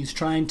son. He's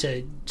trying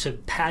to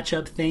patch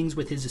up things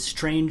with his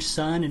estranged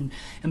son,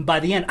 and by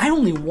the end, I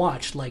only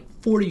watched like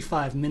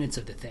 45 minutes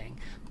of the thing.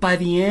 By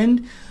the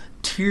end,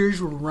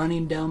 tears were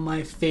running down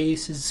my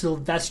face as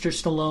Sylvester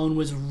Stallone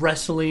was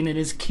wrestling and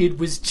his kid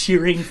was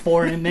cheering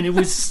for him, and it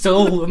was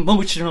so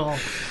emotional.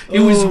 It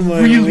was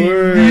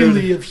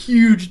really a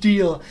huge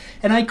deal.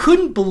 And I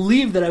couldn't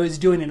believe that I was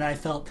doing it, and I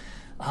felt,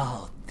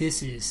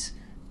 this is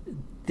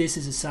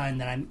a sign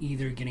that I'm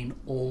either getting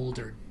old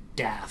or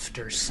daft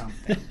or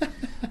something.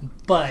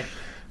 But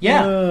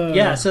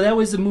yeah, so that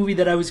was the movie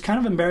that I was kind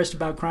of embarrassed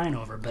about crying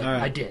over, but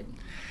right. I did.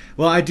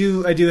 Well, I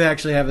do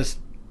actually have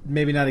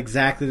maybe not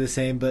exactly the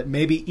same, but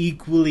maybe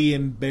equally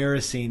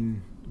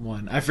embarrassing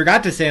one. I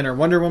forgot to say in our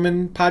Wonder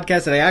Woman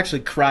podcast that I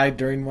actually cried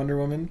during Wonder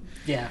Woman.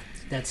 Yeah,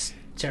 that's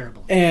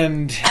terrible.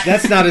 And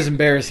that's not as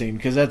embarrassing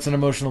because that's an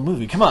emotional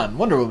movie. Come on,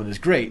 Wonder Woman is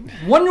great.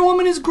 Wonder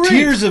Woman is great.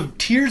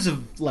 Tears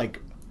of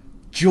like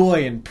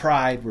joy and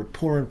pride were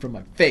pouring from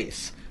my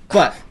face.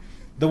 But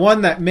the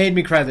one that made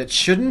me cry that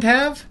shouldn't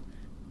have,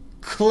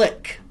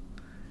 Click.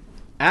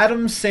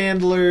 Adam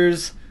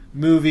Sandler's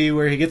movie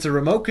where he gets a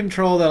remote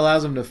control that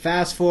allows him to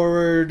fast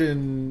forward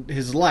in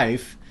his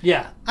life.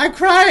 Yeah. I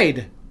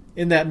cried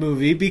in that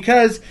movie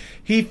because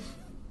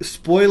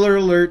spoiler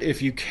alert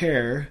if you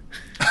care.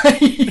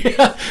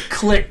 Yeah.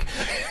 Click.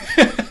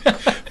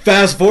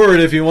 Fast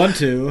forward if you want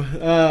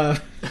to.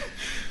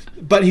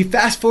 But he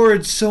fast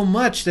forwards so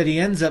much that he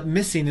ends up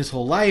missing his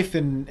whole life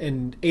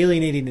and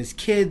alienating his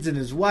kids and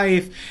his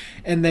wife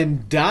and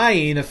then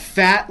dying a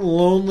fat,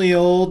 lonely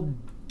old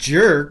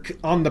jerk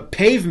on the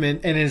pavement,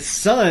 and his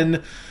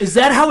son... Is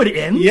that how it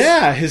ends?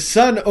 Yeah, his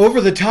son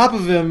over the top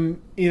of him,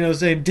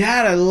 saying,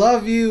 Dad, I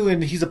love you,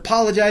 and he's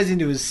apologizing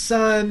to his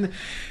son.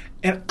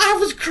 And I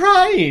was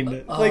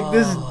crying. Like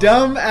this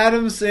dumb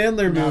Adam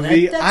Sandler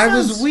movie. I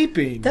was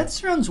weeping. That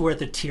sounds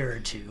worth a tear or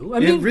two.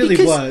 It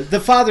really was.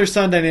 The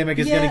father-son dynamic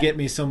is going to get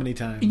me so many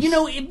times.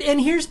 And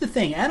here's the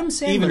thing. Adam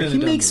Sandler, he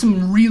makes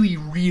some really,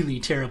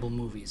 really terrible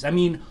movies. I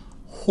mean,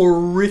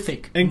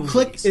 horrific movies.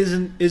 Click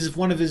is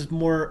one of his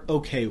more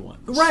okay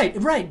ones.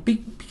 Right.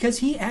 Because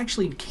he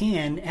actually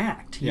can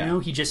act.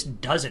 He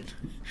just doesn't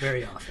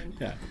very often.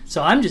 Yeah.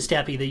 So I'm just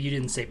happy that you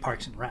didn't say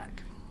Parks and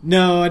Rec.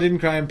 No, I didn't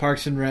cry in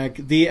Parks and Rec.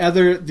 The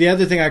other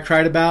thing I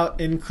cried about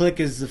in Click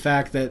is the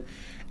fact that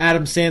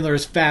Adam Sandler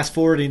is fast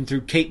forwarding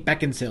through Kate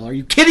Beckinsale. Are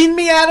you kidding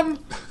me, Adam?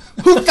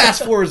 Who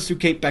fast forwards through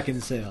Kate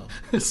Beckinsale?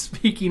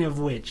 Speaking of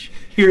which,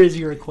 here is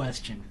your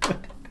question.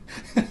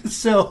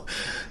 So,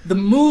 the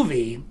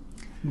movie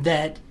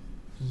that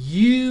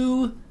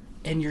you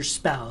and your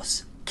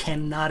spouse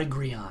cannot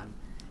agree on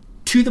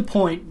to the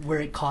point where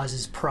it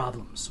causes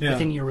problems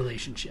within your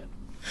relationship.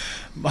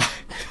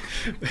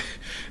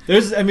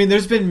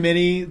 there's been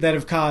many that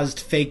have caused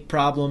fake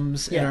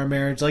problems in our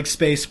marriage, like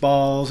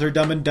Spaceballs or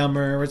Dumb and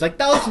Dumber, where it's like,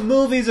 those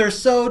movies are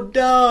so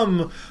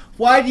dumb.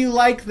 Why do you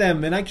like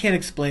them? And I can't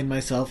explain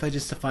myself. I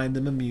just find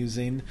them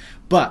amusing.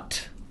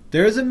 But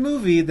there is a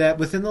movie that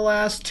within the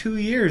last 2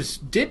 years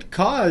did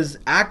cause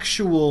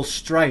actual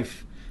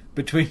strife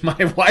between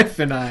my wife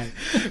and I,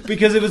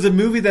 because it was a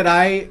movie that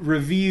I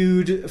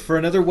reviewed for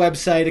another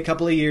website a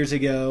couple of years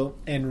ago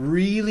and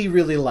really,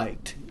 really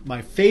liked.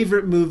 My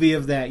favorite movie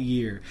of that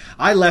year.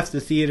 I left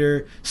the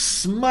theater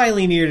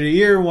smiling ear to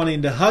ear,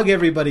 wanting to hug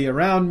everybody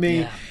around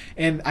me. Yeah.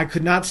 And I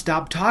could not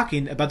stop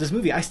talking about this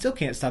movie. I still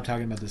can't stop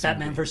talking about this movie.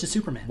 Batman versus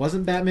Superman.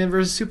 Wasn't Batman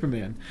versus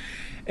Superman.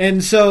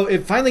 And so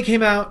it finally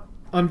came out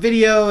on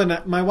video,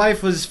 and my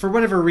wife was, for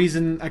whatever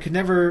reason,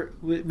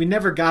 we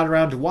never got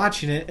around to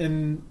watching it,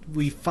 and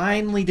we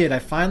finally did. I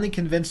finally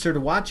convinced her to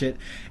watch it,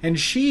 and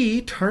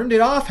she turned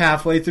it off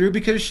halfway through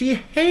because she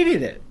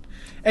hated it.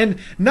 And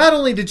not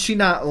only did she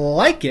not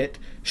like it,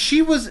 she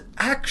was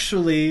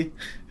actually,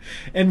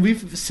 and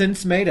we've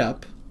since made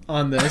up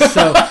on this,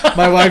 so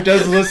my wife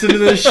does listen to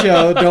this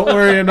show. Don't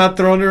worry, I'm not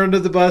throwing her under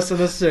the bus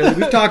unnecessarily.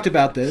 We've talked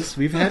about this.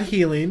 We've had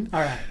healing.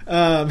 All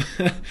right.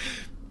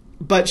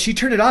 But she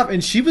turned it off,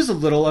 and she was a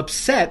little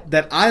upset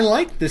that I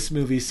liked this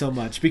movie so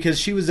much because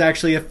she was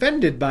actually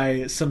offended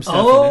by some stuff in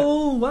it.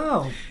 Oh,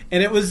 wow.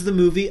 And it was the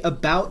movie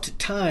About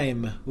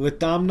Time with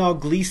Domhnall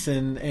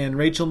Gleeson and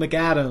Rachel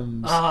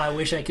McAdams. Oh, I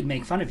wish I could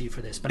make fun of you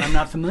for this, but I'm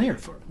not familiar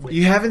with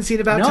You haven't seen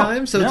About No,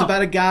 Time? So it's no.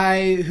 about a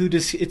guy who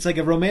it's like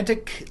a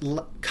romantic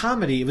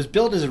comedy. It was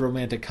built as a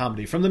romantic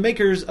comedy from the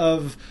makers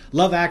of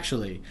Love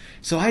Actually.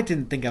 So I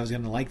didn't think I was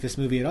going to like this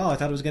movie at all. I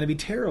thought it was going to be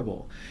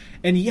terrible.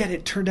 And yet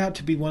it turned out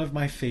to be one of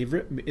my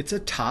favorite. It's a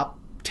top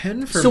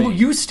 10 for me. So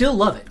you still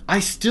love it? I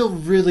still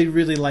really,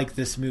 really like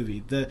this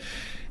movie. But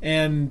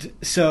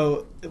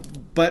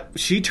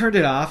she turned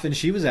it off, and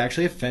she was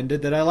actually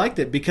offended that I liked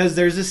it because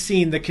there's a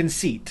scene, the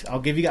conceit. I'll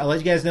let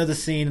you guys know the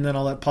scene, and then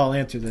I'll let Paul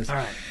answer this. All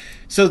right.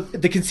 So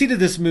the conceit of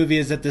this movie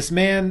is that this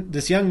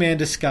young man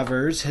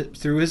discovers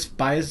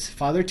by his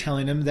father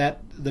telling him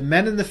that the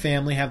men in the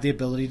family have the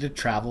ability to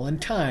travel in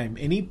time,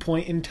 any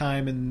point in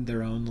time in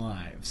their own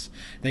lives.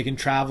 They can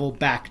travel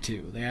back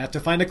to. They have to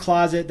find a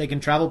closet they can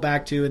travel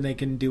back to, and they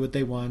can do what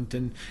they want,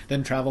 and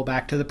then travel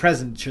back to the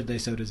present should they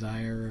so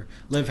desire, or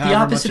live however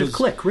much The opposite of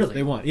Click, really.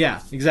 they want.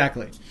 Yeah,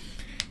 exactly.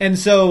 And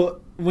so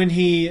when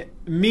he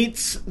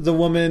meets the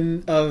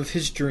woman of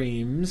his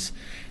dreams,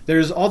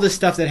 there's all this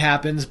stuff that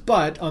happens,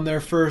 but on their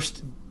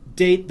first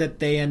date that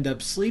they end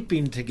up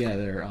sleeping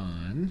together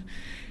on,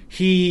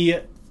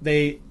 they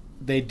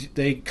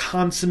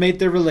consummate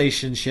their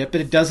relationship,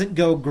 but it doesn't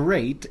go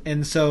great,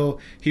 and so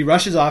he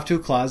rushes off to a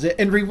closet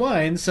and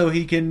rewinds so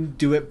he can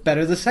do it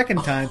better the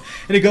second time,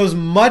 and it goes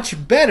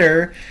much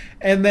better,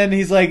 and then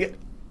he's like,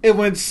 it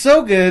went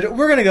so good,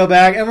 we're going to go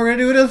back and we're going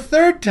to do it a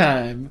third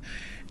time.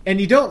 And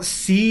you don't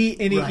see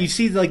any, Right. You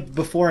see like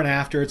before and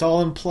after, it's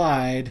all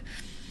implied.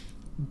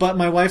 But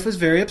my wife was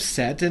very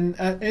upset,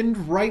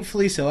 and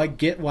rightfully so. I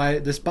get why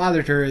this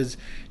bothered her. Is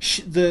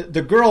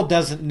the girl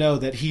doesn't know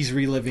that he's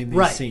reliving these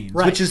Right, scenes,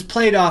 right. which is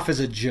played off as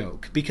a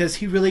joke because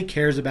he really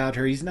cares about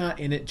her. He's not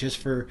in it just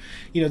for,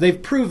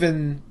 they've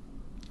proven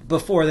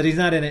before that he's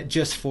not in it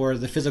just for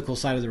the physical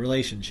side of the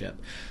relationship.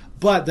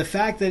 But the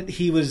fact that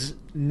he was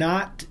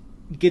not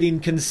getting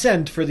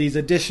consent for these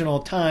additional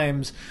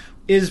times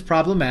is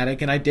problematic,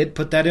 and I did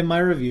put that in my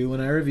review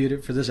when I reviewed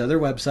it for this other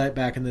website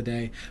back in the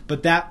day.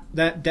 But that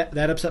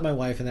upset my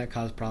wife, and that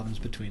caused problems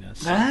between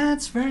us.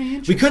 That's very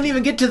interesting. We couldn't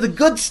even get to the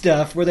good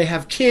stuff where they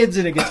have kids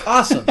and it gets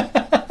awesome.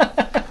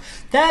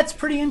 That's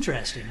pretty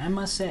interesting, I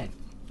must say.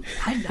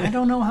 I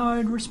don't know how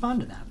I'd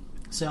respond to that.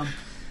 So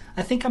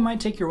I think I might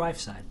take your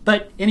wife's side.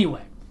 But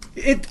anyway.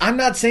 I'm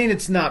not saying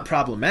it's not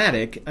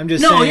problematic. I'm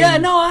just No, saying... yeah,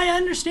 no, I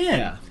understand.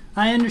 Yeah.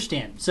 I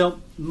understand. So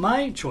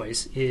my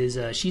choice is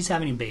She's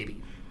Having a Baby.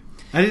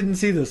 I didn't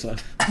see this one.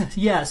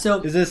 Yeah,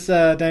 so... Is this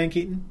Diane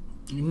Keaton?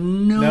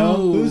 No.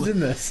 Who's in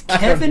this? I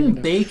don't even Kevin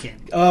know.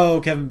 Bacon. Oh,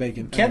 Kevin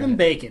Bacon. Kevin Okay.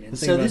 Bacon. I And was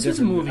so thinking this about was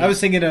a different- movie. I was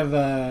thinking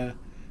of,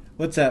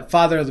 what's that?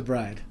 Father of the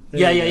Bride.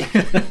 There Yeah, you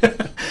yeah, go.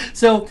 yeah.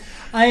 So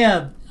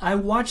I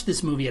watched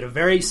this movie at a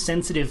very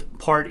sensitive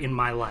part in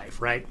my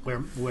life, right?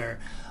 Where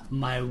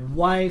my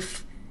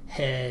wife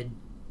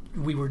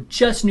we were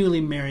just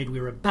newly married,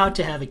 we were about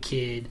to have a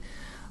kid,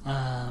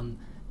 and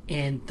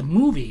the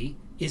movie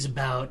is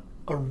about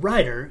a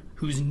writer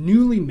who's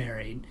newly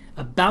married,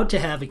 about to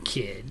have a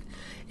kid,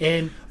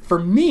 and for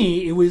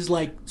me, it was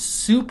like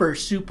super,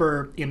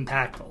 super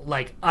impactful.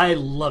 Like I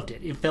loved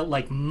it. It felt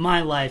like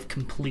my life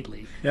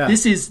completely. Yeah.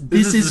 This is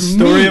the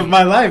story me. of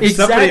my life.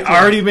 Exactly. Somebody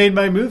already made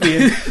my movie,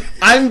 and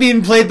I'm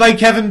being played by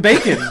Kevin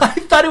Bacon. I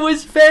thought it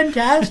was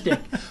fantastic.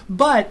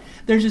 But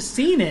there's a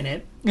scene in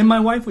it, and my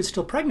wife was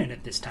still pregnant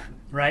at this time,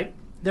 right?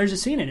 There's a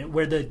scene in it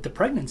where the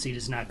pregnancy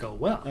does not go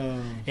well.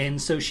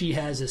 And so she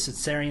has a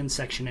cesarean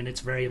section, and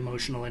it's very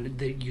emotional,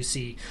 and you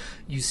see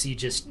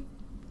just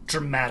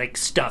dramatic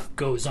stuff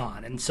goes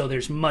on. And so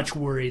there's much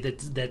worry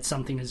that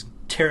something as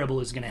terrible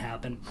is going to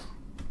happen.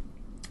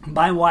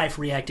 My wife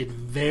reacted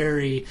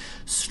very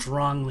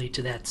strongly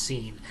to that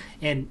scene.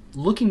 And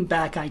looking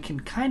back, I can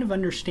kind of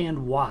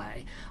understand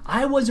why.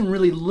 I wasn't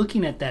really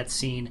looking at that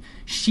scene.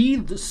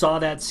 She saw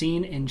that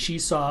scene and she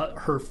saw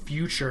her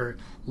future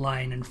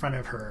lying in front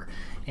of her.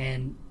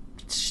 And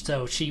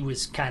so she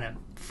was kind of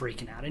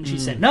freaking out. And she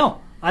said,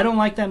 "No, I don't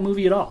like that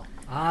movie at all.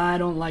 I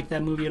don't like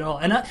that movie at all."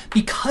 And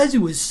because it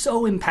was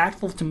so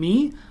impactful to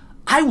me,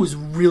 I was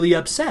really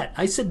upset.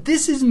 I said,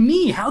 "This is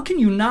me. How can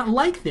you not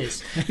like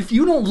this? If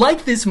you don't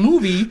like this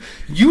movie,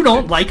 you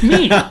don't like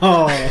me."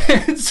 Oh.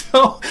 And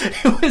so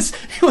it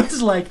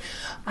was like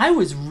I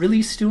was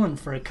really stewing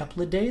for a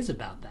couple of days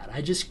about that.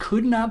 I just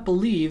could not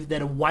believe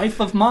that a wife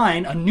of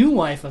mine, a new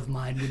wife of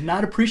mine, would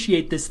not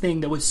appreciate this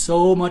thing that was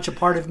so much a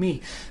part of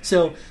me.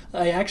 So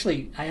I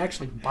actually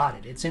bought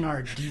it. It's in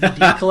our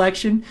DVD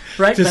collection,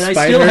 right? To but I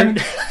spite still her?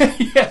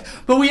 haven't. Yeah,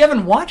 but we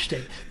haven't watched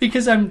it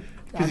because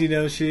Because you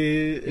know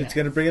it's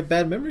going to bring up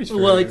bad memories for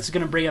well, her. it's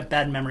going to bring up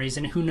bad memories,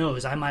 and who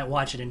knows? I might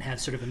watch it and have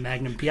sort of a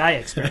Magnum PI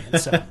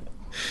experience. So.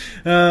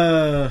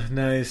 Oh,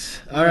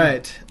 nice. All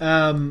right.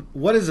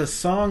 What is a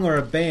song or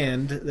a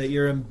band that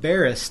you're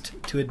embarrassed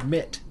to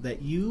admit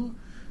that you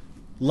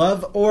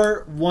love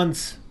or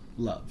once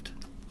loved?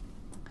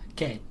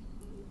 Okay,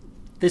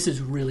 this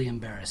is really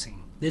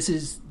embarrassing. This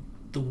is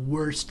the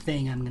worst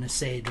thing I'm going to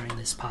say during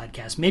this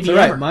podcast. Maybe It's all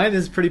ever. right. Mine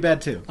is pretty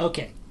bad too.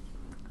 Okay.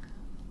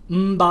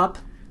 Mbop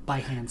by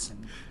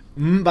Hanson.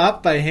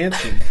 Mbop by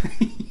Hanson.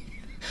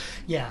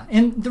 Yeah,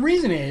 and the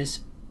reason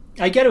is,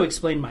 I got to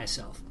explain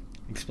myself.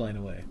 Explain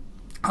away.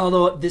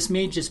 Although this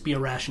may just be a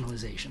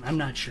rationalization. I'm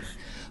not sure.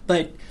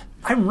 But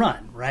I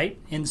run, right?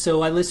 And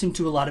so I listen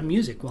to a lot of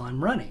music while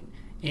I'm running.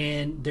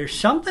 And there's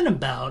something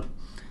about...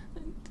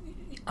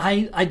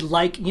 I'd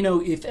like,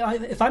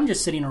 if I'm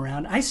just sitting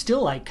around, I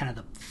still like kind of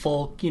the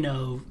folk,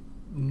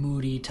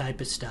 moody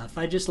type of stuff.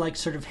 I just like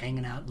sort of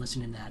hanging out and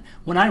listening to that.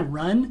 When I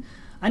run,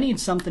 I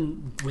need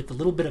something with a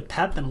little bit of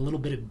pep and a little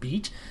bit of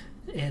beat.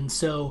 And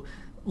so...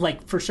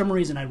 like, for some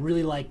reason, I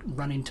really like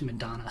running to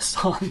Madonna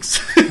songs.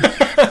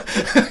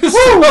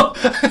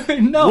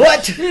 No,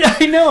 What?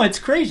 I know, it's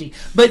crazy.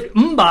 But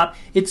Mbop,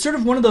 it's sort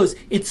of one of those,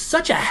 it's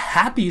such a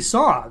happy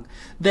song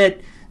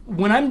that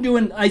when I'm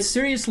doing, I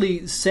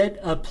seriously set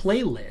a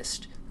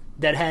playlist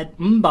that had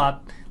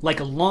Mbop, like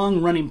a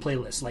long running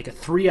playlist, like a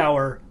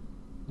 3-hour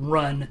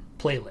run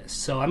playlist.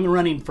 So I'm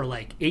running for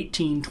like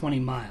 18, 20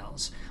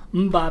 miles.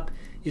 Mbop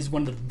is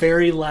one of the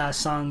very last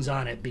songs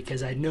on it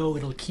because I know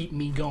it'll keep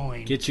me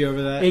going. Get you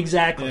over that?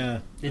 Exactly. Yeah.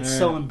 It's All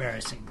so right.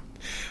 embarrassing.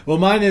 Well,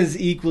 mine is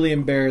equally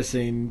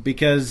embarrassing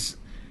because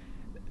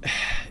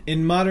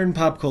in modern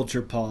pop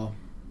culture, Paul,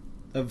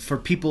 for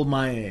people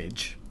my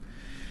age,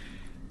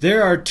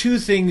 there are two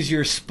things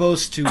you're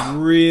supposed to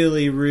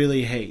really,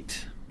 really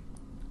hate.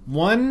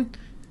 One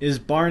is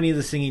Barney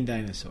the Singing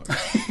Dinosaur,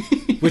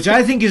 which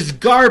I think is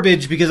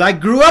garbage because I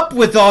grew up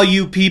with all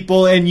you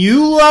people and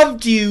you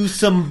loved you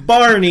some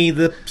Barney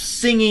the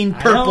Singing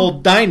Purple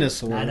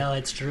Dinosaur. I know,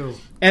 it's true.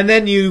 And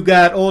then you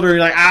got older and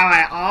you're like,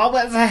 I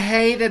always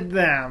hated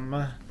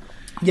them.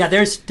 Yeah,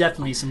 there's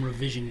definitely some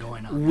revision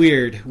going on.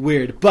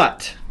 Weird.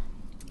 But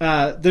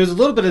there's a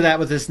little bit of that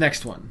with this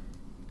next one.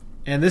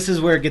 And this is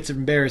where it gets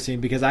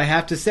embarrassing because I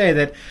have to say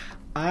that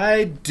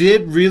I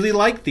did really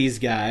like these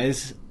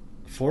guys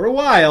for a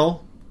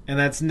while, and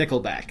that's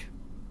Nickelback.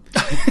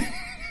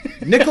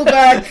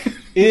 Nickelback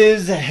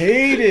is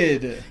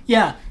hated.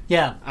 Yeah,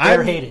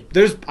 they're hated.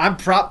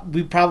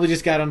 We probably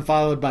just got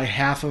unfollowed by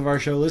half of our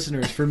show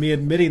listeners for me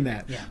admitting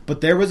that. Yeah.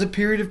 But there was a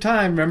period of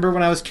time, remember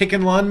when I was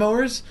kicking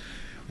lawnmowers,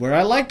 where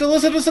I liked to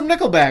listen to some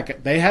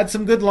Nickelback. They had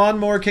some good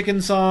lawnmower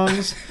kicking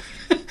songs.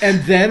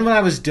 And then when I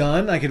was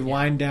done, I could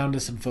wind down to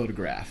some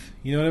Photograph.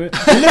 You know what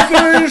I mean? Look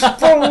at these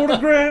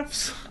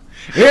photographs.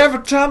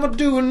 Every time I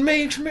do it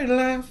makes me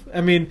laugh. I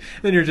mean,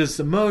 then you're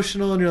just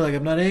emotional and you're like,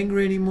 I'm not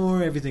angry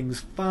anymore. Everything's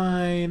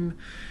fine.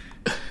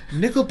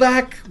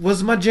 Nickelback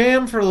was my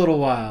jam for a little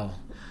while.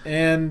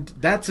 And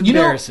that's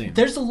embarrassing.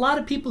 There's a lot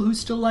of people who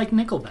still like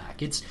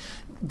Nickelback.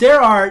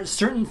 There are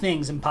certain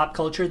things in pop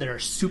culture that are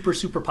super,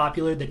 super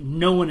popular that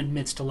no one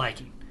admits to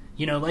liking.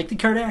 Like the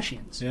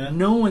Kardashians. Yeah.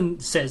 No one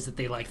says that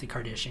they like the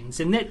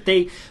Kardashians. And that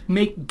they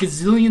make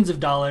gazillions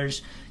of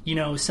dollars,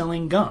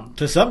 selling gum.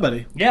 To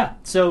somebody. Yeah,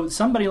 so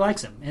somebody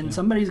likes them. And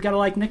somebody's got to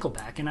like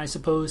Nickelback. And I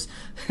suppose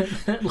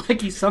that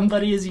lucky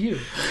somebody is you.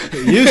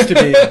 Used to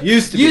be.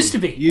 Used to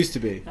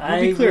be.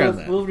 We'll be clear on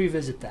that. We'll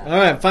revisit that. All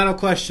right, final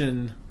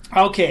question.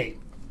 Okay.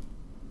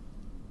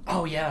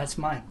 Oh, yeah, it's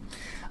mine.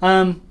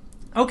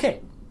 Okay,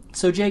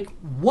 so Jake,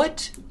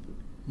 what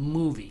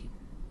movie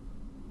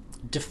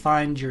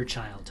defined your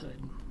childhood?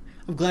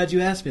 I'm glad you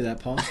asked me that,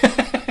 Paul.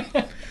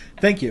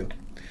 Thank you.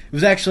 It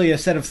was actually a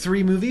set of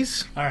 3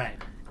 movies, All right.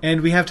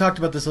 and we have talked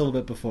about this a little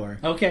bit before.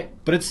 Okay.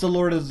 But it's The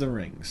Lord of the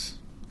Rings.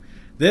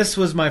 This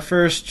was my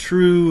first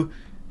true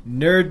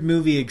nerd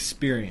movie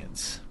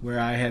experience, where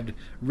I had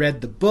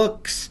read the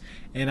books,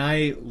 and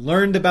I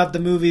learned about the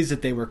movies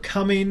that they were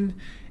coming,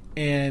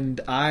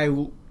 and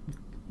I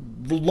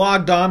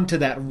logged on to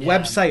that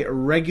website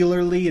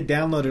regularly, and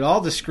downloaded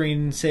all the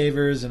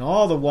screensavers and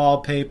all the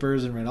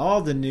wallpapers and read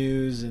all the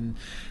news and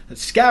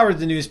scoured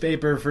the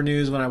newspaper for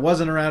news when I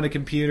wasn't around a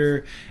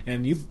computer.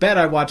 And you bet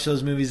I watched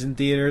those movies in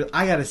theater.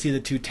 I got to see The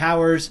Two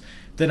Towers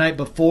the night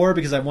before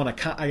because I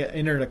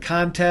entered a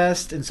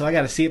contest, and so I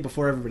got to see it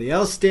before everybody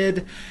else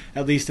did,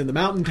 at least in the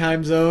Mountain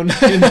Time Zone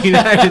in the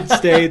United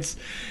States.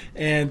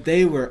 And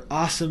they were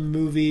awesome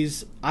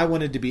movies. I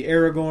wanted to be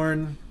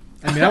Aragorn.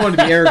 I mean, I wanted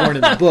to be Aragorn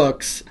in the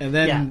books, and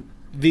then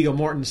Viggo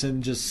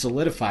Mortensen just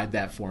solidified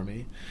that for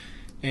me.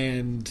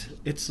 And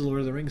it's The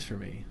Lord of the Rings for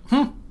me.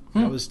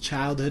 That was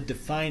childhood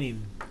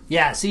defining.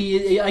 Yeah,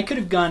 see, I could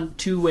have gone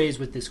two ways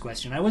with this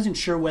question. I wasn't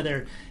sure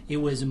whether it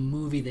was a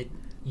movie that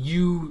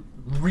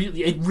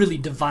it really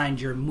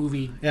defined your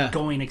movie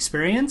going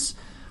experience,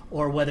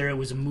 or whether it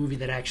was a movie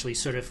that actually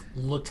sort of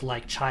looked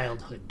like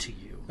childhood to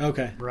you.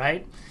 Okay.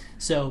 Right?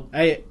 So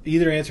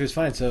either answer is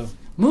fine, so...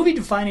 Movie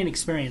defining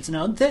experience.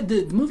 Now,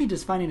 the movie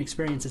defining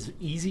experience is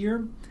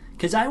easier,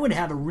 because I would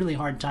have a really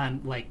hard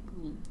time, like,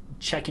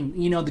 checking...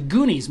 The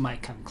Goonies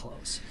might come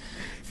close.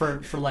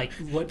 For like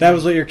what that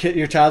was what your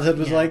childhood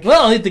was like?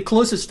 Well, the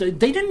closest they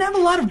didn't have a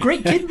lot of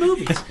great kid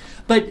movies,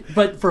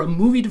 but for a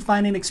movie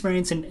defining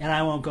experience, and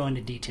I won't go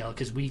into detail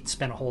because we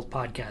spent a whole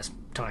podcast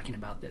talking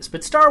about this.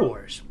 But Star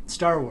Wars,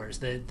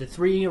 the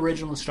three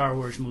original Star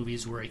Wars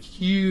movies were a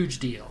huge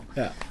deal.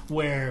 Yeah.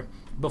 Where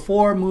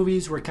before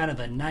movies were kind of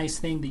a nice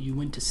thing that you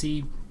went to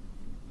see,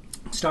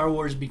 Star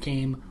Wars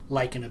became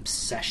like an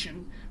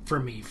obsession for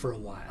me for a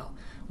while,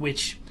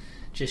 which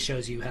just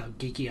shows you how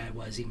geeky I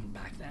was even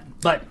back then.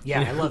 But, yeah,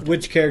 I loved it.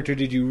 Which character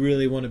did you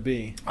really want to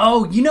be?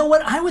 Oh, you know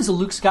what? I was a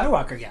Luke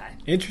Skywalker guy.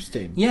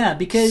 Interesting. Yeah,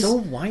 because... So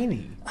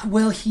whiny.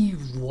 Well, he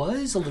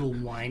was a little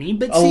whiny,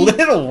 but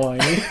little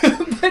whiny.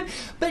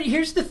 but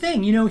here's the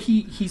thing.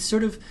 He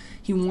sort of...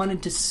 He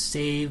wanted to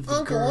save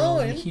the girl.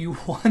 Owen. He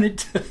wanted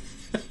to...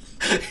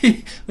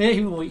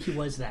 he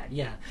was that,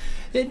 yeah.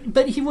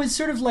 But he was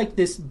sort of like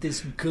this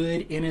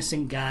good,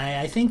 innocent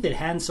guy. I think that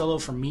Han Solo,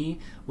 for me,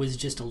 was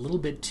just a little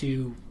bit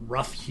too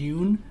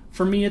rough-hewn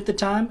for me at the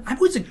time. I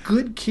was a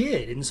good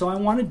kid, and so I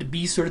wanted to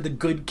be sort of the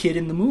good kid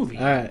in the movie.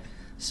 All right.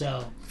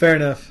 So... Fair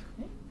enough.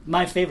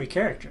 My favorite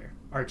character,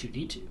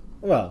 R2-D2.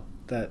 Well,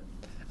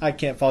 I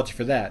can't fault you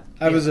for that.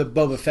 I was a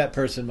Boba Fett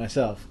person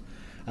myself.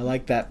 I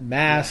like that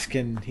mask,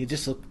 and he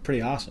just looked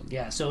pretty awesome.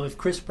 Yeah, so if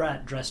Chris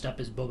Pratt dressed up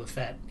as Boba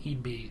Fett,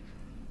 he'd be...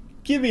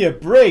 Give me a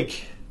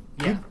break.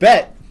 Yeah. You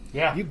bet.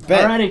 Yeah. You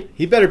bet. Alrighty.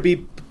 He better be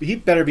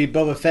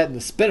Boba Fett in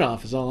the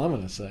spinoff is all I'm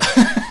going to say.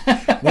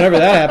 Whenever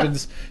that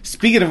happens.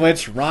 Speaking of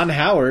which, Ron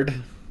Howard.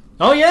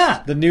 Oh,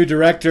 yeah. The new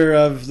director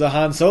of the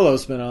Han Solo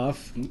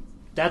spinoff.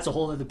 That's a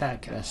whole other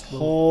podcast.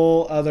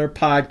 Whole other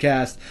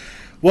podcast.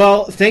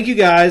 Well, thank you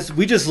guys.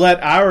 We just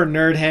let our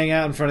nerd hang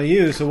out in front of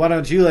you, so why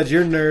don't you let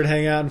your nerd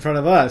hang out in front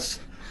of us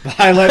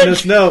by letting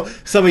us know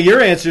some of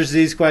your answers to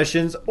these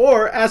questions,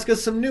 or ask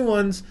us some new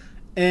ones.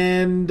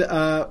 And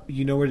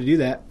you know where to do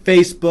that.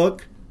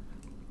 Facebook,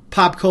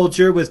 Pop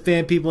Culture with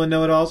Fan People and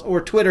Know-It-Alls,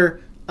 or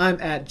Twitter. I'm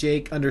at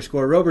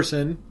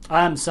Jake_Roberson.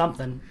 I'm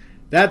something.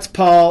 That's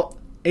Paul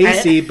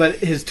AC, but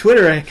his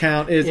Twitter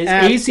account is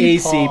at AC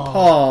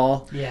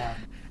Paul. Yeah.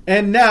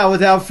 And now,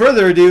 without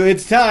further ado,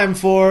 it's time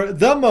for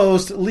the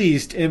most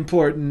least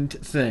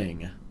important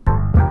thing.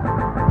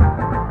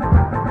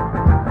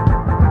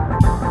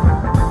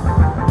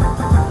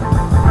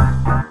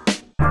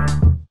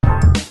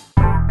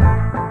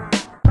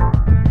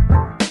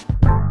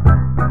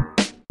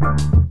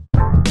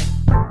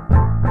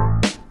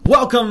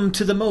 Welcome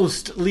to the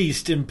most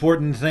least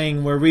important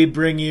thing, where we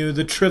bring you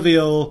the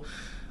trivial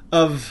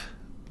of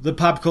the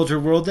pop culture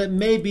world that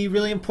may be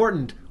really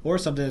important, or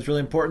something that's really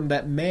important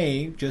that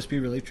may just be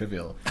really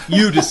trivial.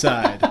 You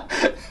decide.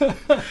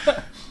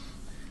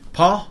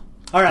 Paul,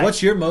 all right.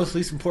 What's your most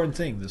least important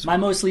thing this week? My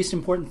most least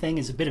important thing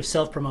is a bit of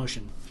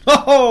self-promotion.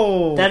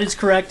 Oh! That is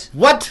correct.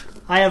 What?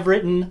 I have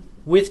written,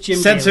 with Jim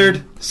Censored.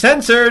 Daly,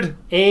 Censored!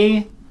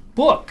 A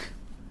book.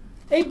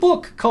 A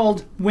book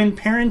called When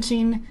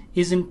Parenting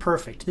Isn't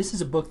Perfect. This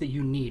is a book that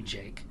you need,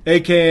 Jake.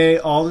 AKA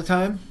All the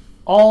Time?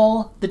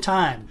 All the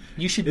time.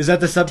 You should. Is that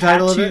the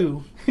subtitle of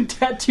it?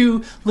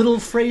 Tattoo little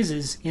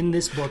phrases in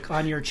this book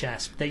on your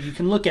chest that you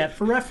can look at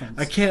for reference.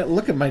 I can't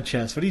look at my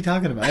chest. What are you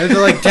talking about? I have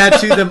to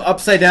tattoo them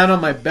upside down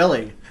on my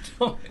belly.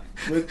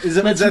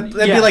 That'd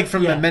be like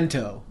from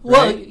Memento.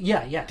 Right? Well,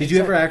 yeah. Did you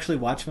ever actually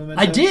watch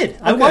Memento? I did.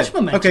 I watched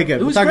Memento. Okay,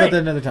 good. We'll talk about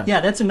that another time.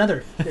 Yeah, that's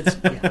another.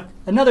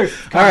 Another.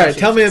 All right,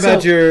 tell me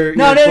about your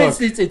book.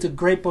 It's a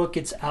great book.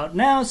 It's out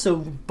now, so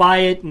buy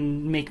it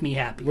and make me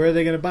happy. Where are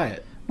they going to buy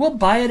it? Well,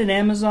 buy it at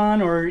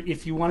Amazon, or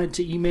if you wanted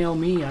to email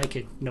me, I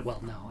could. No,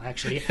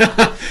 actually. You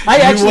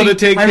want to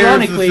take care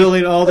of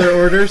fulfilling all their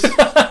orders?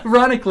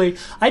 Ironically,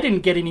 I didn't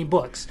get any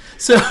books,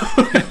 so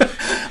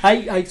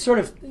I sort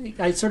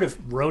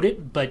of wrote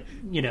it, but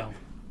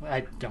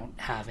I don't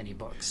have any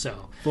books.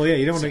 So well, yeah,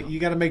 you don't want to. You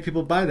got to make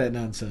people buy that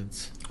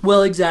nonsense.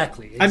 Well,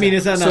 exactly. I mean,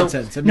 it's not So-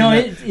 nonsense. I mean, no,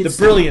 the it's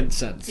brilliant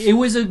sense. It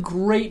was a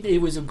great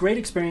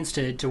experience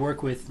to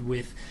work with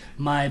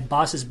my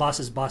boss's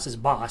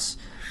boss,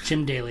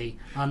 Jim Daly,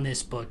 on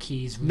this book.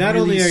 He's Not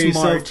really only are you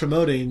smart.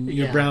 self-promoting,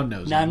 you're Yeah. brown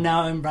nosing.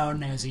 Now I'm brown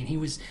nosing.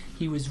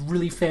 He was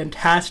really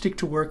fantastic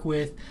to work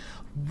with.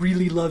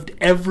 Really loved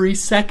every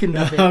second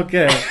of it.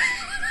 Okay.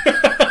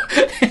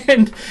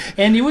 and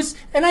it was,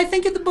 and I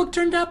think the book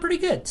turned out pretty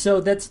good. So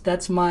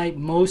that's my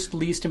most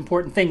least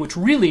important thing, which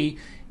really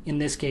in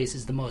this case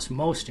is the most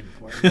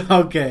important.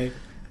 Okay.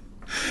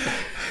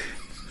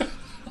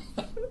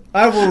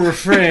 I will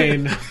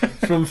refrain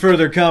from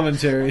further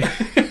commentary.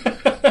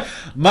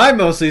 My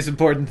most least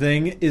important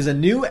thing is a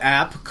new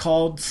app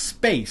called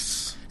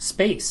Space.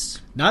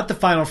 Space. Not the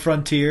final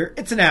frontier,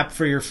 it's an app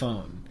for your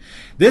phone.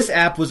 This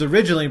app was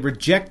originally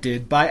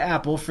rejected by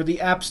Apple for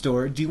the App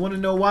Store. Do you want to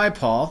know why,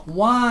 Paul?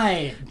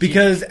 Why?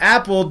 Because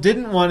Apple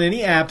didn't want any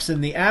apps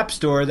in the App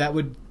Store that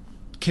would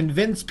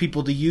convince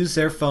people to use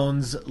their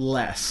phones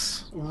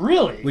less.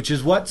 Really? Which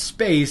is what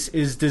Space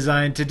is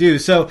designed to do.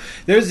 So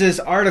there's this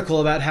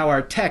article about how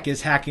our tech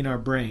is hacking our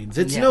brains.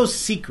 It's no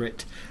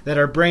secret that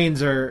our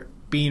brains are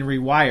being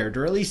rewired,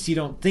 or at least you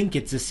don't think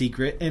it's a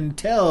secret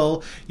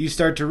until you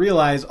start to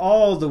realize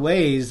all the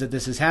ways that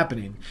this is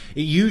happening.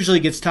 It usually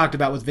gets talked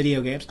about with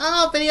video games.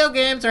 Oh, video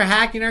games are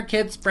hacking our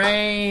kids'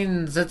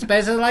 brains. It's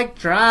basically like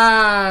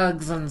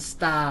drugs and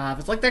stuff.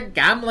 It's like they're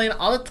gambling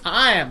all the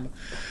time.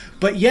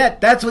 But yet,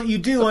 that's what you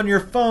do on your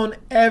phone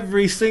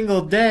every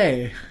single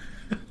day.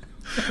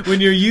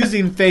 When you're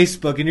using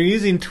Facebook and you're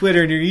using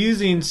Twitter and you're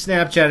using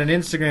Snapchat and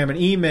Instagram and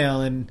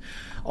email and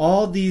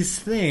all these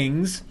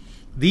things,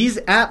 these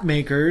app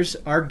makers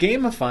are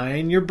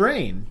gamifying your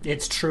brain.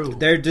 It's true.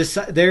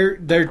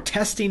 They're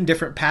testing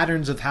different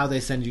patterns of how they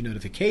send you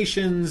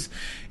notifications,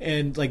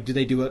 and like, do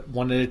they do it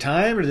one at a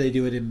time or do they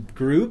do it in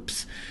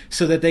groups,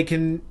 so that they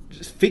can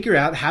figure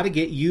out how to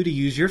get you to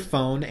use your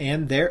phone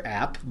and their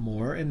app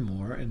more and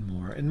more and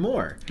more and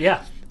more.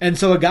 Yeah. And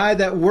so a guy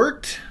that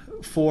worked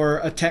for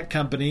a tech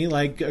company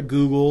like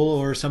Google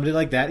or somebody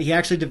like that, he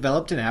actually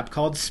developed an app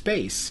called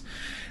Space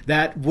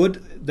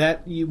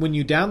when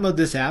you download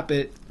this app,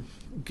 it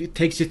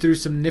takes you through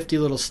some nifty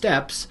little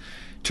steps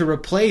to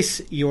replace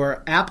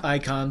your app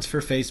icons for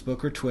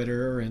Facebook or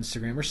Twitter or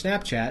Instagram or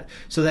Snapchat,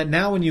 so that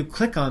now when you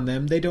click on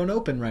them, they don't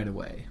open right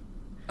away.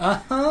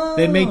 Uh-huh.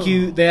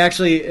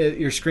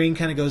 Your screen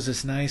kind of goes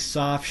this nice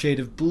soft shade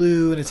of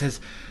blue, and it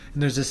says,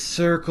 and there's a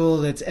circle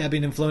that's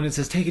ebbing and flowing. It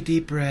says, take a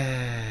deep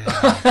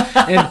breath.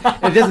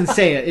 And it doesn't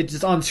say it. It's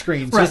just on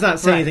screen. So it's not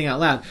saying anything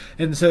out loud.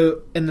 And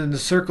then the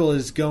circle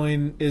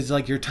is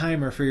like your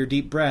timer for your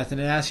deep breath.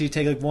 And it asks you to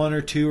take like 1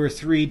 or 2 or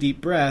 3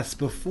 deep breaths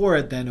before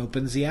it then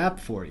opens the app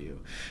for you.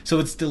 So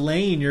it's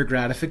delaying your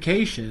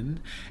gratification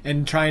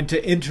and trying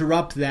to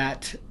interrupt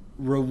that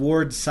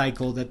reward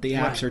cycle that the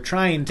apps are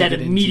trying to that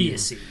get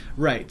immediacy. into.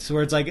 Right. So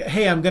where it's like,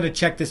 hey, I'm going to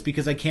check this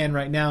because I can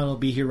right now and it'll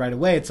be here right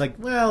away. It's like,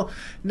 well,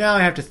 now I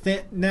have to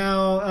think.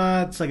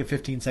 Now it's like a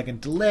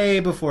 15-second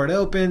delay before it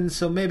opens,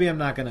 so maybe I'm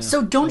not going to.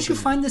 So don't you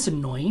find this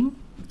annoying?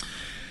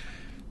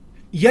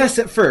 Yes,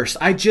 at first.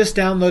 I just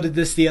downloaded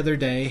this the other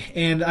day,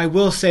 and I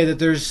will say that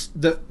there's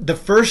the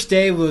first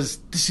day was,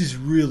 this is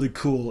really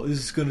cool. This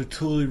is going to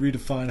totally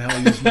redefine how I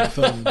use my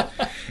phone.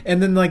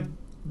 And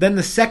then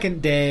the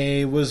second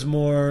day was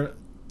more,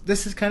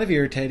 this is kind of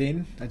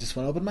irritating. I just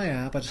want to open my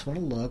app. I just want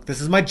to look. This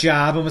is my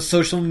job. I'm a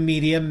social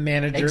media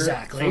manager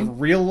for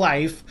real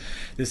life.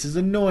 This is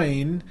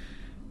annoying.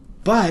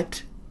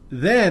 But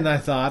then I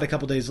thought a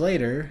couple days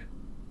later,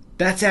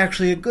 that's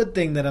actually a good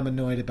thing that I'm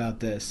annoyed about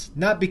this.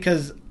 Not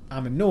because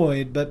I'm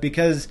annoyed, but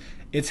because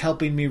it's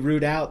helping me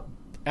root out.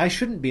 I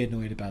shouldn't be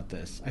annoyed about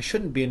this. I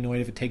shouldn't be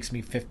annoyed if it takes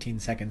me 15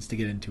 seconds to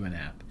get into an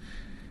app.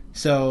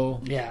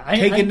 So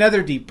take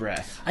another deep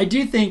breath. I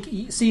do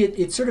think, see,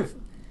 it sort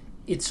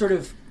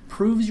of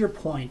proves your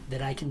point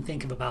that I can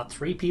think of about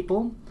 3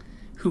 people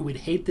who would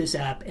hate this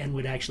app and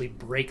would actually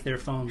break their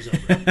phones over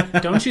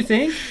it. Don't you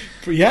think?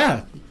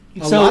 Yeah,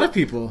 a lot of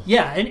people.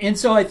 Yeah, and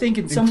so I think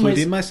in some ways,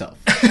 including myself.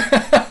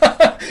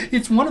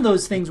 It's one of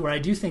those things where I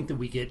do think that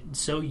we get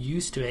so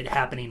used to it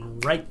happening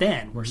right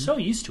then. We're so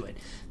used to it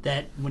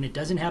that when it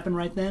doesn't happen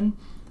right then,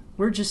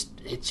 it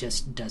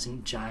just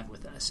doesn't jive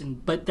with us.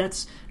 But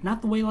that's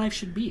not the way life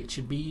should be. It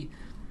should be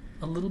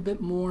a little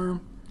bit more,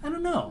 I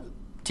don't know,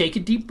 take a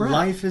deep breath.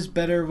 Life is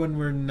better when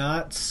we're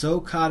not so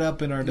caught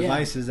up in our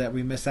devices that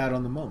we miss out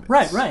on the moment.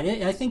 Right.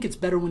 I think it's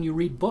better when you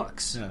read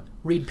books. Yeah.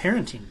 Read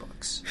parenting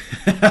books.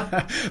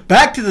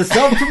 Back to the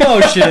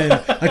self-promotion.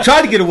 I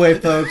tried to get away,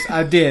 folks.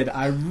 I did.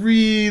 I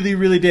really,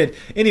 really did.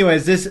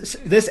 Anyways,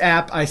 this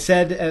app, I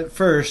said at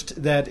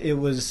first that it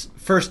was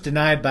first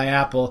denied by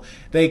Apple.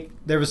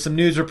 There was some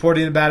news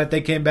reporting about it.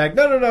 They came back,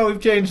 no,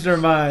 we've changed our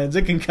minds.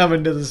 It can come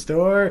into the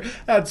store.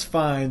 That's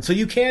fine. So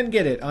you can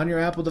get it on your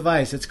Apple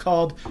device. It's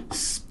called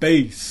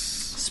Space.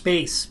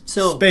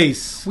 So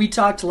Space. We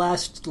talked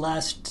last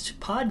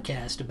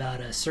podcast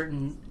about a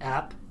certain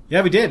app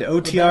Yeah, we did.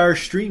 OTR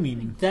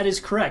streaming. That is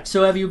correct.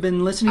 So have you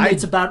been listening?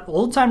 It's about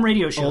old-time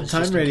radio shows.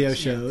 Old-time radio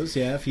shows,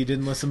 yeah. If you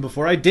didn't listen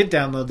before, I did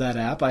download that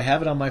app. I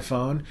have it on my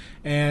phone.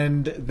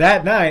 And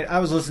that night, I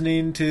was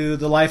listening to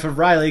The Life of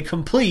Riley,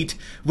 complete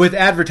with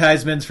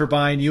advertisements for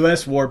buying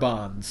U.S. war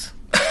bonds.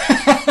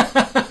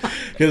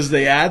 Because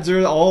the ads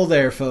are all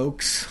there,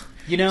 folks.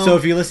 So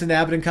if you listen to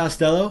Abbott and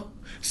Costello,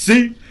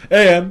 C-A-M-E-L-S.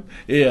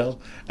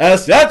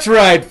 That's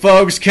right,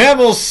 folks.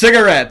 Camel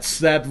cigarettes.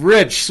 That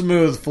rich,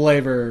 smooth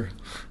flavor.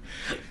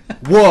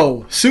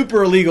 Whoa,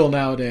 super illegal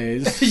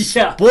nowadays.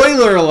 Yeah.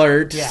 Spoiler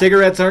alert, Yeah.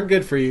 Cigarettes aren't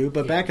good for you,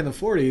 but back in the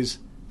 40s,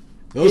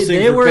 those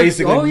things were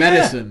basically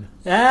medicine.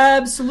 Yeah.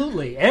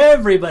 Absolutely.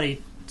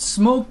 Everybody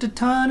smoked a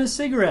ton of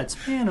cigarettes.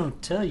 Man, I'll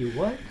tell you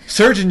what.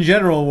 Surgeon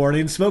General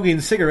warning,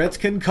 smoking cigarettes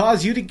can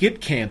cause you to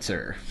get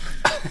cancer.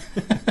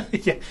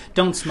 Yeah,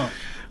 don't smoke.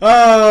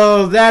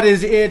 Oh, that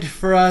is it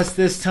for us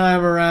this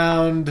time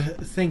around.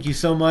 Thank you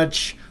so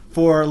much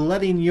for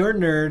letting your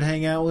nerd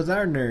hang out with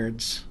our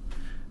nerds.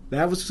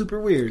 That was super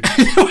weird.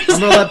 I'm going to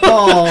let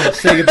Paul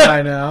say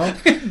goodbye now.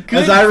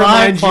 As I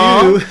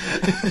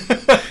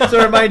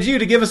remind you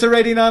to give us a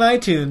rating on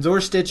iTunes or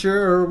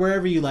Stitcher or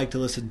wherever you like to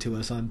listen to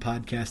us on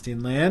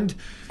podcasting land.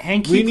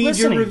 And keep we need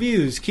listening. your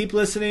reviews. Keep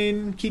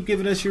listening. Keep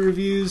giving us your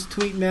reviews.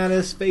 Tweeting at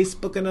us.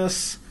 Facebooking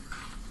us.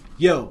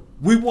 Yo,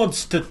 we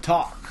wants to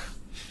talk.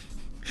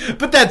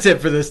 But that's it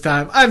for this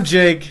time. I'm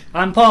Jake.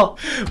 I'm Paul.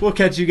 We'll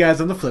catch you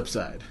guys on the flip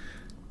side.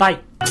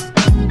 Bye.